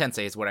 Slime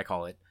Tensei is what I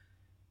call it.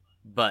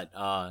 But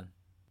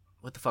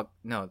what the fuck?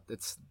 No,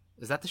 is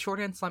that the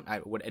shorthand slime?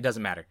 It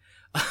doesn't matter.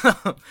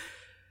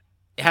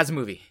 It has a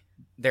movie.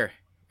 There,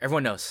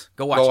 everyone knows.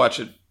 Go watch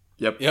it.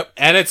 Yep. Yep,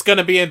 and it's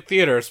gonna be in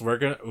theaters. We're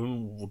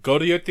gonna go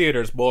to your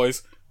theaters,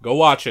 boys. Go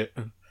watch it.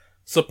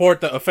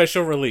 Support the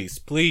official release,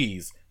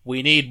 please.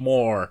 We need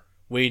more.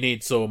 We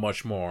need so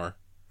much more.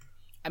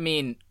 I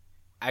mean,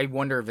 I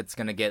wonder if it's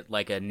gonna get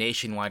like a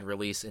nationwide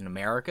release in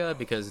America,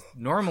 because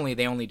normally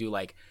they only do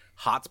like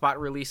hotspot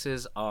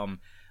releases.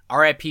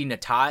 R.I.P.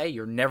 Natai,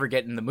 you're never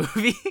getting the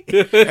movie.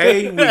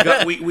 Hey,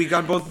 we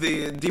got both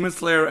the Demon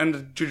Slayer and the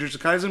Jujutsu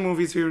Kaisen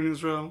movies here in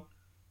Israel.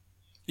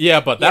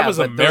 Yeah, but that was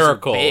a but those are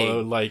miracle.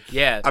 big.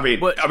 Yeah, I mean,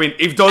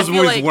 if those feel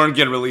movies like- weren't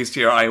getting released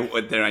here, I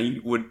would.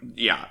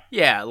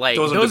 yeah, like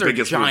Those those are are, the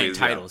biggest giant movies,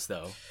 yeah. titles,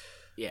 though.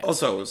 Yeah.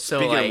 Also,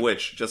 speaking like- of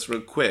which, just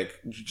real quick,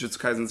 Jujutsu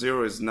Kaisen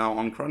 0 is now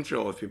on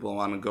Crunchyroll if people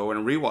want to go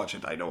and rewatch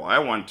it. I know I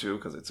want to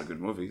because it's a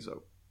good movie,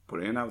 so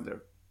putting it out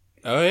there.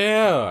 Oh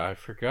yeah, I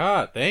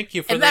forgot. Thank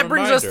you for And the that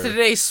brings us reminder. to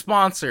today's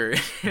sponsor.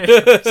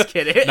 Just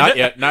kidding. Not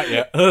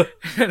yet.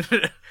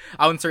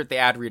 I'll insert the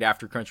ad read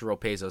after Crunchyroll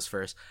pays us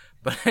first.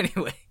 But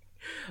anyway,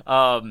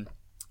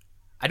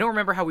 I don't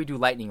remember how we do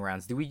lightning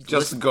rounds. Do we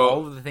Just list go.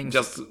 all of the things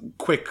Just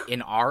quick.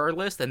 in our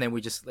list, and then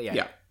we just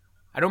Yeah.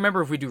 I don't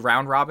remember if we do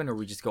round robin or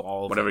we just go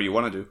all of Whatever it. you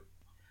want to do.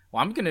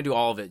 Well, I'm gonna do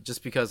all of it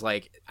just because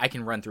like I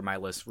can run through my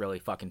list really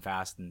fucking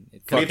fast, and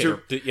Me too.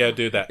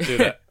 Do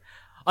that.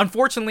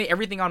 Unfortunately,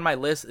 everything on my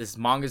list is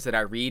mangas that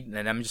I read,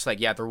 and I'm just like,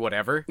 yeah, they're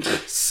whatever.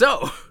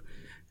 So,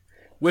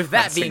 with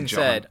that St. being John.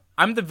 said,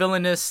 I'm the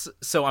villainous,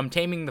 so I'm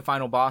taming the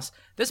final boss.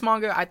 This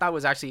manga I thought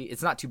was actually,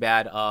 it's not too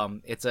bad.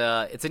 It's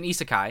an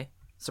isekai,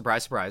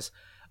 surprise, surprise.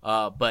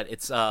 But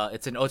it's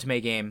an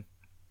otome game.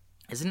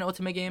 Is it an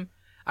otome game?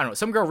 I don't know.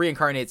 Some girl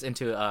reincarnates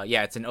into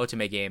it's an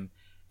otome game.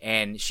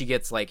 And she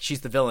gets like,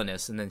 she's the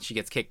villainess, and then she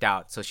gets kicked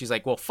out. So she's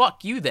like, well,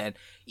 fuck you then.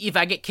 If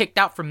I get kicked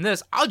out from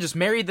this, I'll just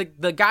marry the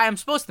guy I'm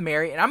supposed to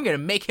marry, and I'm going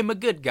to make him a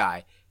good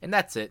guy. And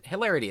that's it.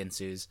 Hilarity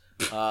ensues.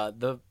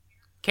 The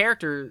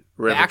character,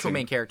 the actual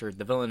main character,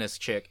 the villainous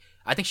chick,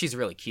 I think she's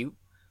really cute.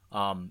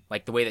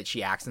 Like the way that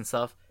she acts and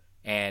stuff.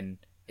 And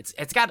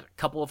it's got a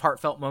couple of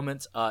heartfelt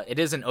moments. It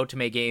is an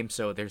otome game,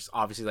 so there's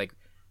obviously like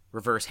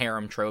reverse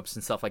harem tropes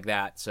and stuff like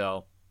that.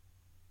 So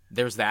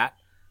there's that.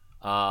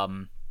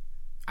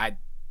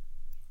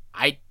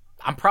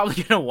 I'm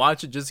probably gonna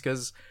watch it just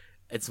because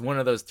it's one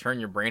of those turn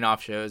your brain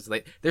off shows.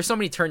 Like, there's so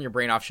many turn your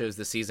brain off shows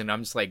this season.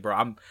 I'm just like,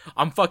 bro,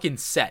 I'm fucking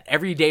set.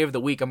 Every day of the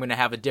week, I'm gonna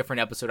have a different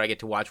episode I get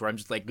to watch where I'm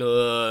just like,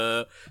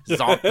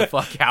 zonk the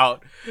fuck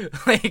out.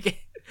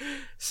 Like,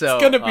 so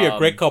It's gonna be a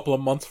great couple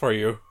of months for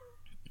you.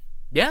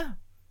 Yeah.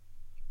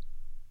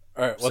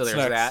 All right, So what's there's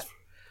next? that.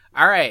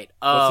 All right.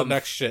 What's the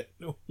next shit?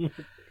 All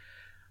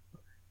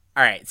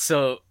right.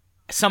 So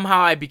somehow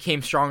I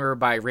became stronger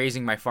by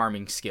raising my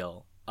farming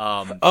skill.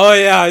 Oh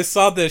yeah, I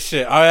saw this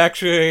shit. I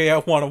actually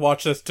want to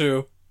watch this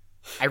too.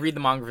 I read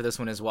the manga for this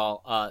one as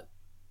well.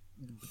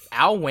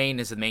 Al Wayne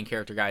is the main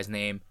character guy's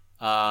name.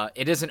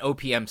 It is an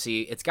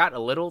OPMC. It's got a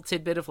little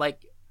tidbit of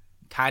like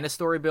kind of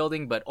story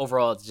building, but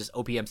overall it's just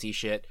OPMC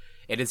shit.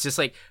 And it's just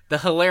like the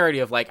hilarity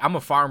of like, I'm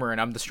a farmer and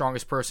I'm the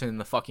strongest person in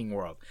the fucking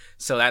world.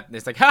 So that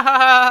it's like, ha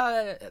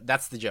ha ha.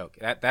 That's the joke.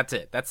 That's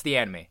it. That's the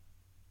anime.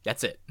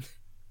 That's it.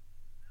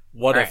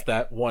 What All if right.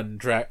 that one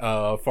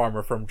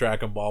farmer from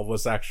Dragon Ball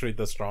was actually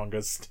the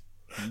strongest?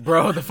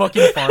 Bro, the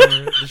fucking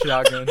farmer, the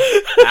shotgun.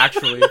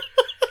 Actually.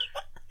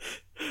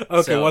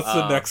 Okay, So, what's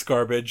the next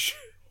garbage?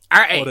 All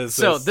right, What is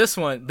so this? this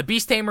one, the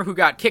Beast Tamer who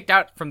got kicked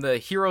out from the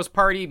heroes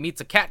party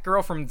meets a cat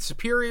girl from the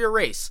superior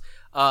race.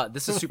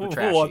 This is super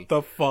trashy. What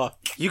the fuck?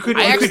 You could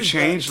actually-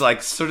 change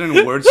like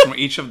certain words from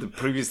each of the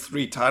previous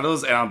 3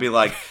 titles, and I'll be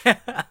like,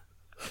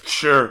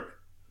 sure.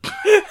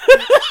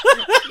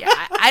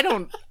 Yeah, I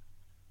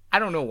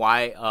don't know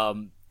why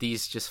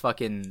these just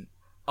fucking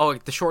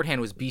the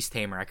shorthand was Beast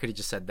Tamer. I could have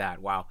just said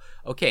that. Wow.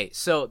 Okay,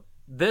 so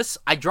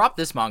I dropped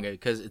this manga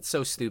because it's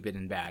so stupid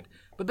and bad.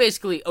 But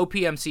basically,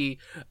 OPMC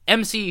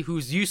MC,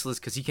 who's useless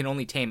because he can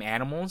only tame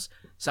animals,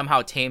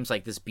 somehow tames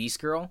like this beast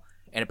girl,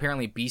 and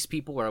apparently beast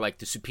people are like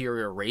the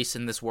superior race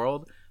in this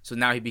world. So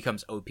now he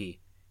becomes OP,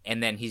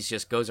 and then he's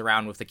just goes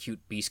around with the cute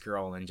beast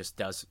girl and just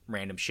does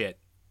random shit,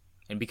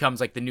 and becomes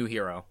like the new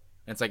hero.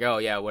 And it's like, oh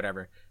yeah,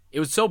 whatever. It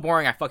was so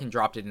boring, I fucking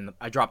dropped it.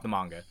 I dropped the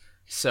manga.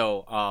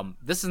 So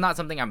this is not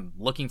something I'm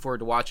looking forward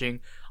to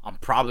watching. I'm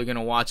probably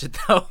gonna watch it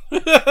though.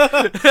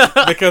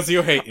 Because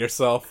you hate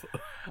yourself.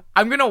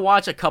 I'm gonna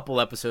watch a couple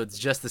episodes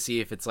just to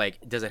see if it's like,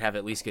 does it have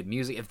at least good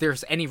music? If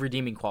there's any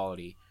redeeming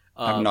quality.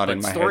 I'm nodding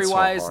but my head story so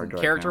wise hard and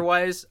right character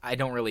wise, I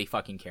don't really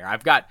fucking care.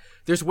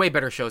 There's way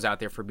better shows out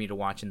there for me to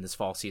watch in this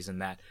fall season.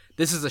 That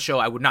this is a show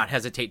I would not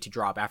hesitate to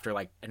drop after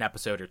like an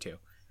episode or two.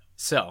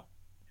 So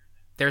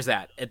there's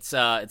that. It's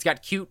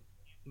got cute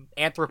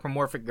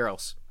anthropomorphic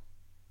girls.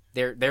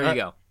 There you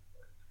go.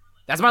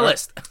 That's my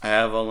list. I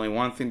have only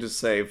one thing to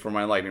say for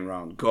my lightning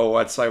round. Go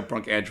watch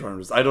Cyberpunk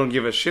Edgerunners. I don't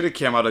give a shit it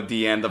came out at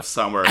the end of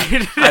summer.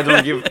 I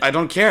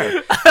don't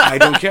care. I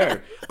don't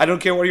care. I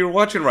don't care what you're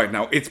watching right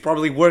now. It's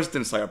probably worse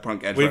than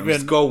Cyberpunk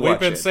Edgerunners. Go watch it. We've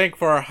been saying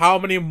for how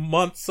many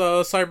months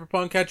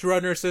Cyberpunk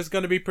Edgerunners is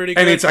going to be pretty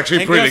good. And it's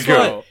actually pretty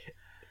good. What?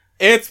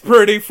 It's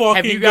pretty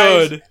fucking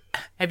good.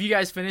 Have you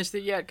guys finished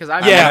it yet? Because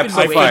I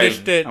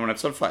finished it. I'm on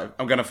episode 5.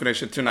 I'm gonna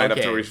finish it tonight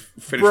after we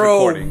finish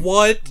bro, recording.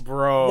 What?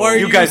 Bro. Why are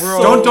you guys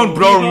don't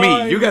bro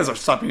me. You guys are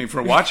stopping me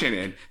from watching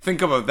it.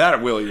 Think about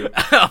that, will you?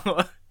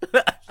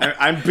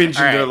 I'm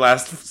binging the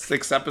last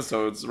 6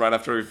 episodes right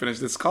after we finish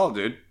this call,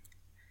 dude.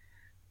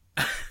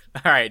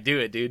 Alright, do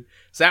it, dude.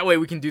 So that way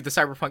we can do the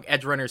Cyberpunk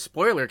Edgerunners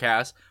spoiler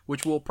cast,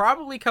 which will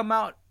probably come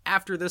out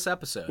after this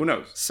episode. Who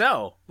knows?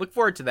 So, look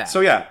forward to that. So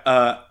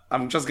yeah,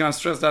 I'm just gonna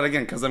stress that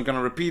again because I'm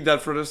gonna repeat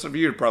that for the rest of the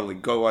year. Probably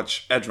go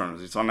watch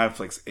Edgerunners. It's on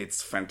Netflix.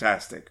 It's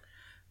fantastic.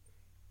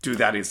 Do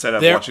that instead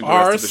of watching the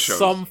rest of the shows.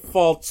 There are some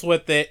faults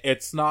with it.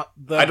 It's not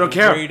the I don't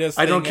care. greatest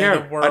I don't thing care.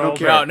 in the world. I don't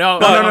care. No.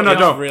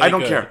 Really I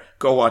don't good. care.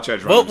 Go watch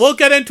Edgerunners. We'll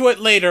get into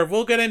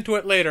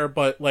it later.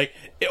 But like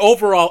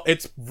overall,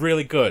 it's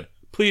really good.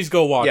 Please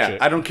go watch it. Yeah,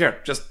 I don't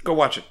care. Just go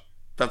watch it.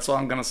 That's all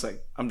I'm gonna say.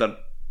 I'm done.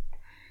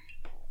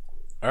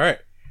 All right.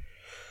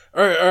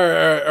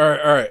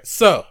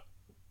 So,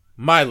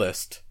 my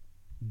list.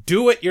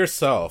 Do it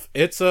yourself.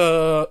 It's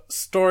a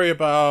story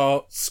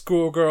about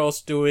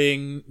schoolgirls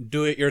doing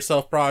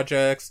do-it-yourself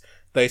projects.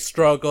 They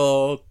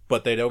struggle,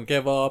 but they don't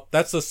give up.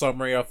 That's the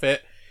summary of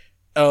it.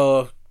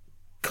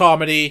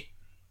 Comedy,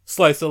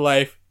 slice of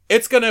life.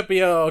 It's gonna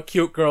be a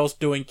cute girls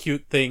doing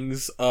cute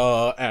things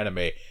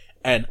anime.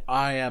 And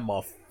I am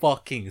a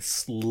fucking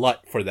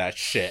slut for that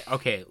shit.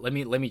 Okay, let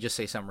me just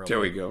say something real There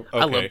quick. we go. Okay.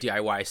 I love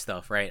DIY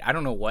stuff, right? I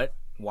don't know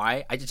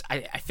why. I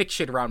fix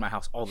shit around my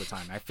house all the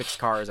time. I fix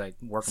cars. I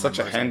work on such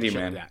my a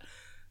handyman. like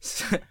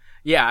that.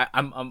 Yeah,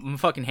 I'm a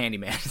fucking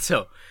handyman.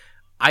 So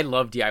I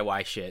love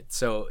DIY shit.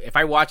 So if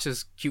I watch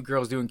this cute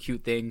girls doing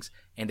cute things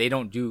and they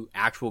don't do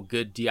actual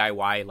good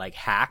DIY like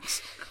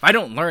hacks, if I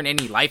don't learn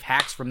any life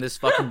hacks from this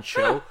fucking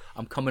show,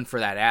 I'm coming for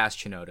that ass,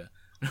 Chinoda.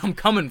 I'm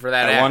coming for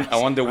that ass. I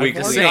want the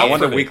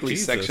weekly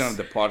Jesus. section of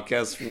the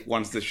podcast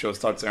once the show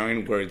starts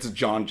airing where it's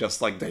John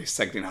just like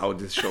dissecting how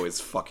this show is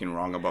fucking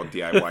wrong about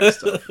DIY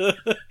stuff.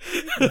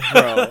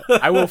 Bro,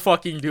 I will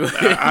fucking do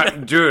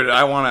it. Dude,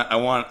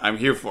 I'm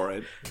here for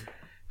it.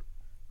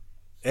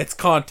 It's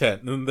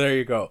content, and there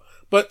you go.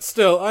 But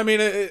still, I mean,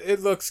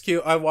 it looks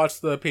cute. I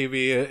watched the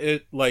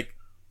PV. It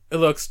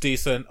looks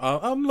decent.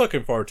 I'm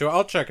looking forward to it.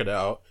 I'll check it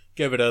out.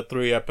 Give it a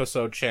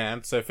 3-episode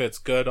chance. If it's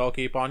good, I'll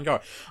keep on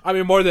going. I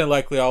mean, more than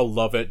likely, I'll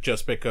love it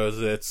just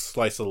because it's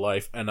slice of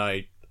life, and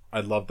I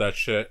love that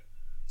shit.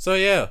 So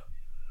yeah.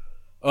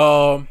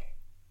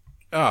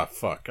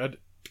 Fuck.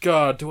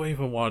 God, do I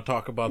even want to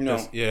talk about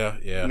this? Yeah.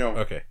 No.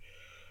 Okay.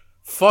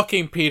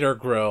 Fucking Peter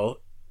Grill.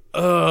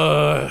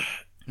 It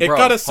Bro,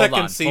 got a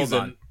second season.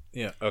 Hold on.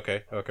 Yeah.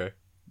 Okay.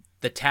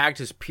 The tag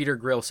to Peter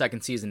Grill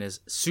second season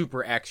is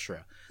super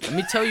extra. Let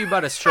me tell you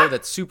about a show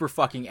that's super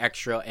fucking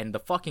extra and the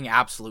fucking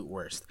absolute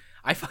worst.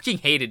 I fucking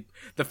hated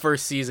the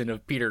first season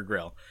of Peter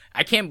Grill.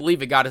 I can't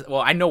believe it got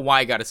well, I know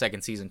why it got a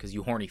second season, because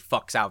you horny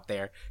fucks out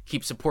there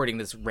keep supporting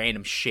this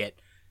random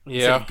shit. Yeah.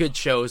 Instead of good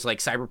shows like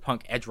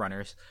Cyberpunk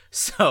Edgerunners.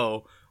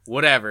 So,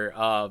 whatever.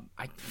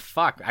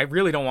 I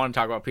really don't want to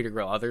talk about Peter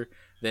Grill other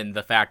than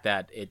the fact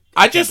that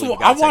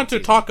I want to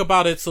talk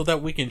about it so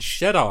that we can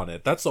shit on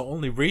it. That's the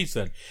only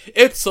reason.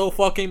 It's so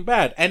fucking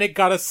bad, and it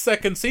got a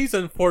second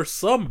season for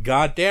some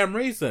goddamn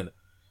reason.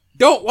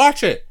 Don't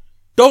watch it.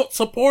 Don't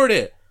support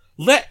it.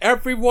 Let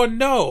everyone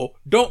know.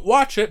 Don't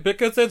watch it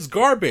because it's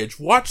garbage.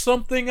 Watch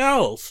something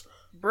else.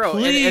 Bro,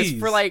 please.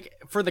 and as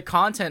for the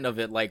content of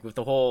it, like with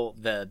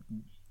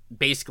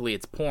basically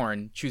it's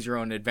porn, choose your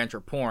own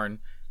adventure porn.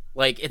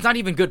 Like, it's not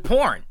even good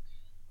porn.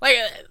 Like,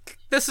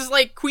 this is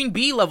like Queen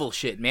Bee level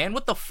shit, man.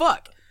 What the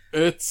fuck?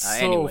 It's so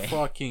anyway.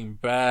 fucking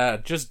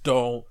bad. Just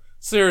don't.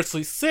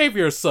 Seriously, save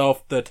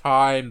yourself the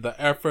time, the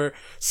effort.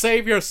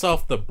 Save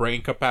yourself the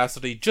brain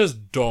capacity.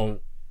 Just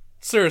don't.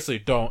 Seriously,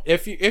 don't.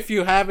 If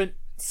you haven't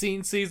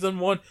seen season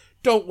 1,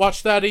 don't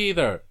watch that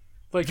either.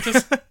 Like,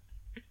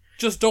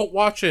 just don't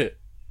watch it.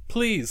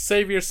 Please,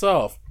 save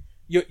yourself.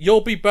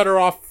 You'll be better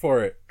off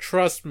for it.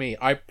 Trust me.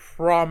 I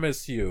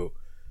promise you.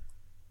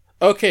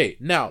 Okay,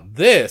 now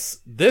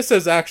this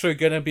is actually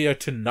going to be a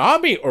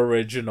Toonami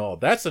original.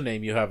 That's a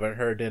name you haven't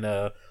heard in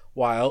a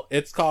while.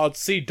 It's called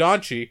C.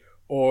 Donchi,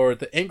 or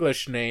the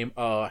English name,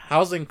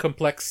 Housing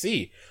Complex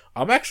C.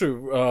 I'm actually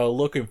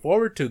looking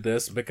forward to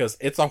this because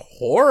it's a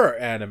horror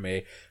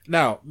anime.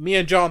 Now, me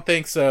and John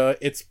thinks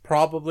it's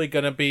probably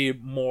going to be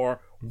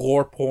more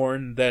gore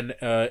porn than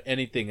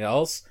anything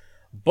else.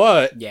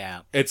 But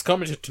yeah, it's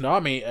coming to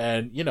Toonami,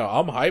 and,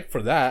 I'm hyped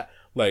for that.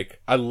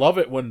 Like, I love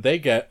it when they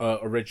get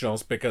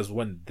originals, because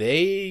when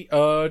they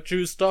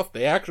choose stuff,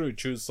 they actually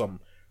choose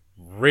some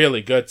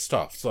really good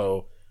stuff.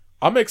 So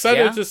I'm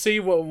excited to see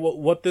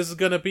what this is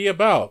going to be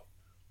about.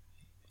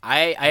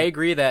 I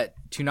agree that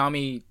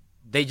Toonami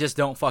they just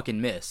don't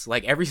fucking miss.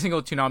 Like, every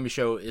single Toonami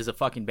show is a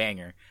fucking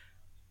banger.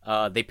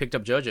 They picked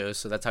up JoJo's,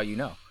 so that's how you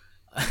know.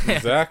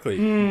 Exactly.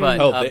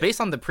 But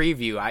based on the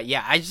preview,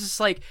 I just,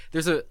 like,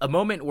 there's a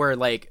moment where,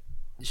 like,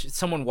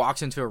 someone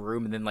walks into a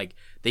room and then, like,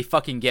 they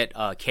fucking get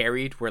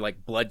carried where,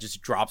 like, blood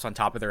just drops on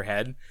top of their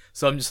head.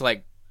 So I'm just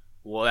like,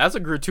 well, that's a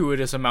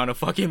gratuitous amount of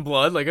fucking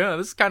blood. Like,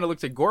 this kind of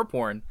looks like gore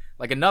porn.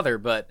 Like another,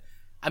 but,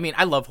 I mean,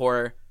 I love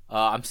horror.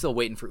 I'm still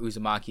waiting for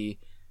Uzumaki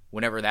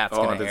whenever that's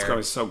going to air. Oh, that's going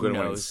to be so good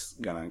when it's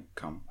going to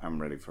come.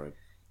 I'm ready for it.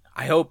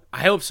 I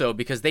hope so,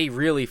 because they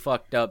really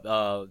fucked up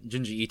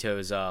Junji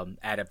Ito's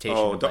adaptation.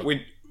 Oh,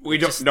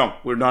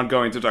 we're not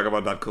going to talk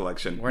about that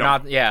collection. We're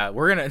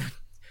gonna.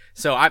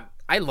 So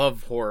I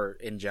love horror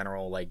in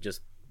general, like just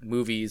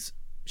movies,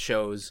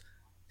 shows.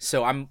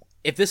 So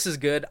if this is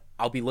good,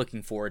 I'll be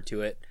looking forward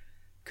to it,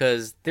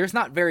 because there's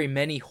not very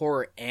many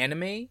horror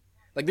anime.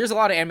 Like, there's a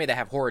lot of anime that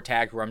have horror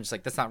tags where I'm just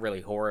like, that's not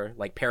really horror.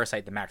 Like,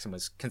 Parasite the Maxim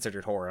was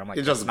considered horror. I'm like,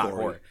 it's that's just not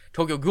gory. horror.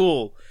 Tokyo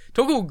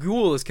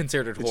Ghoul is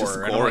considered it's horror. Just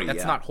and gory, I'm like,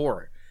 that's not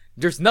horror.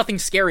 There's nothing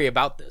scary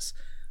about this.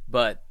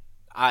 But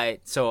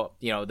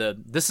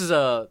this is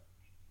a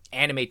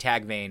anime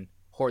tag vein,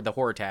 the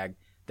horror tag,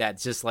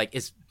 that's just like,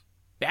 is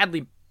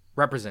badly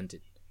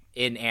represented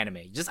in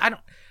anime.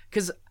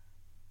 Because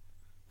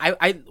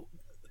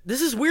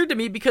this is weird to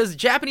me, because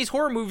Japanese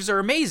horror movies are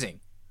amazing.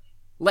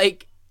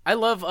 Like, I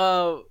love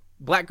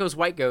Black Ghost,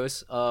 White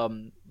Ghost,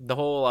 the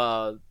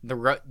whole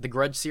the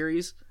Grudge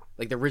series,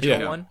 like the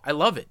original one. I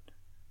love it,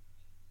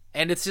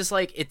 and it's just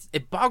like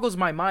it boggles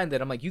my mind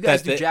that I'm like, you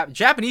guys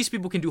Japanese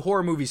people can do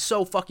horror movies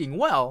so fucking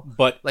well,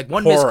 but like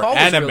One Missed Call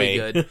was anime.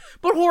 really good,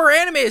 but horror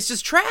anime is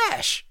just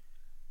trash.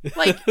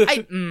 Like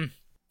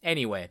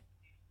anyway,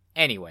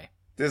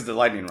 this is the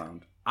lightning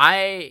round.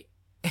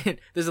 this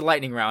is a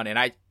lightning round,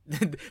 and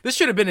this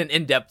should have been an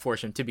in-depth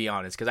portion, to be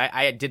honest, because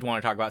I did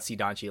want to talk about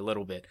Sidanchi a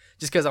little bit,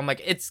 just because I'm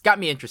like, it's got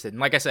me interested. And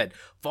like I said,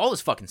 fall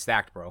is fucking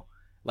stacked, bro.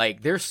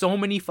 Like, there's so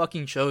many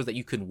fucking shows that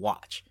you can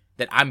watch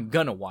that I'm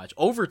gonna watch.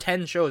 Over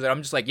 10 shows that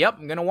I'm just like, yep,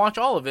 I'm gonna watch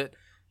all of it.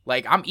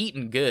 Like, I'm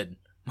eating good,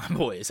 my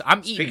boys.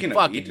 I'm eating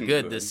fucking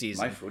good this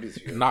season. My food is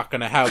good. Not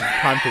gonna have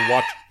time to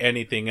watch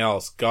anything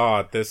else.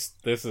 God, this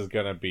is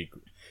gonna be...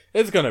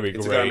 It's gonna be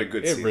great. Gonna be a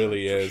good season,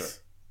 really is.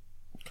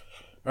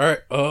 Sure.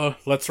 Alright,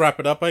 let's wrap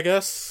it up, I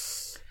guess.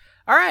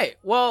 All right.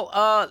 Well,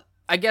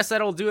 I guess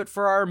that'll do it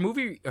for our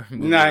movie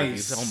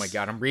nice. Reviews. Oh my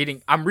god, I'm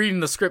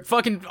reading the script.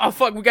 Fucking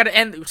we got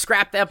to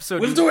scrap the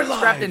episode. We'll do it live.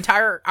 Scrap the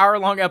entire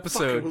hour-long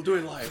episode. We'll do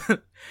it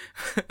live.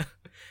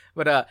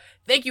 But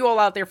thank you all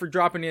out there for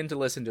dropping in to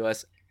listen to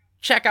us.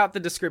 Check out the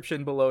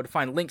description below to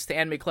find links to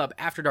Anime Club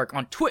After Dark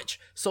on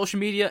Twitch, social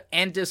media,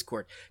 and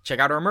Discord. Check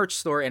out our merch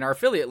store and our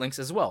affiliate links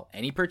as well.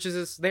 Any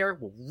purchases there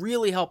will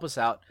really help us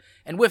out.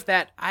 And with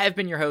that, I have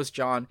been your host,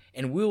 John,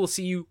 and we will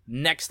see you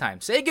next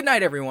time. Say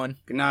goodnight, everyone.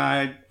 Good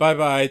night.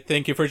 Bye-bye.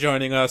 Thank you for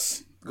joining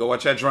us. Go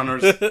watch Edge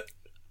Runners.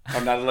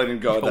 I'm not letting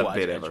go of that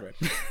bit ever.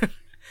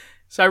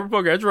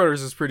 Cyberpunk Edge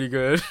Runners is pretty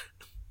good.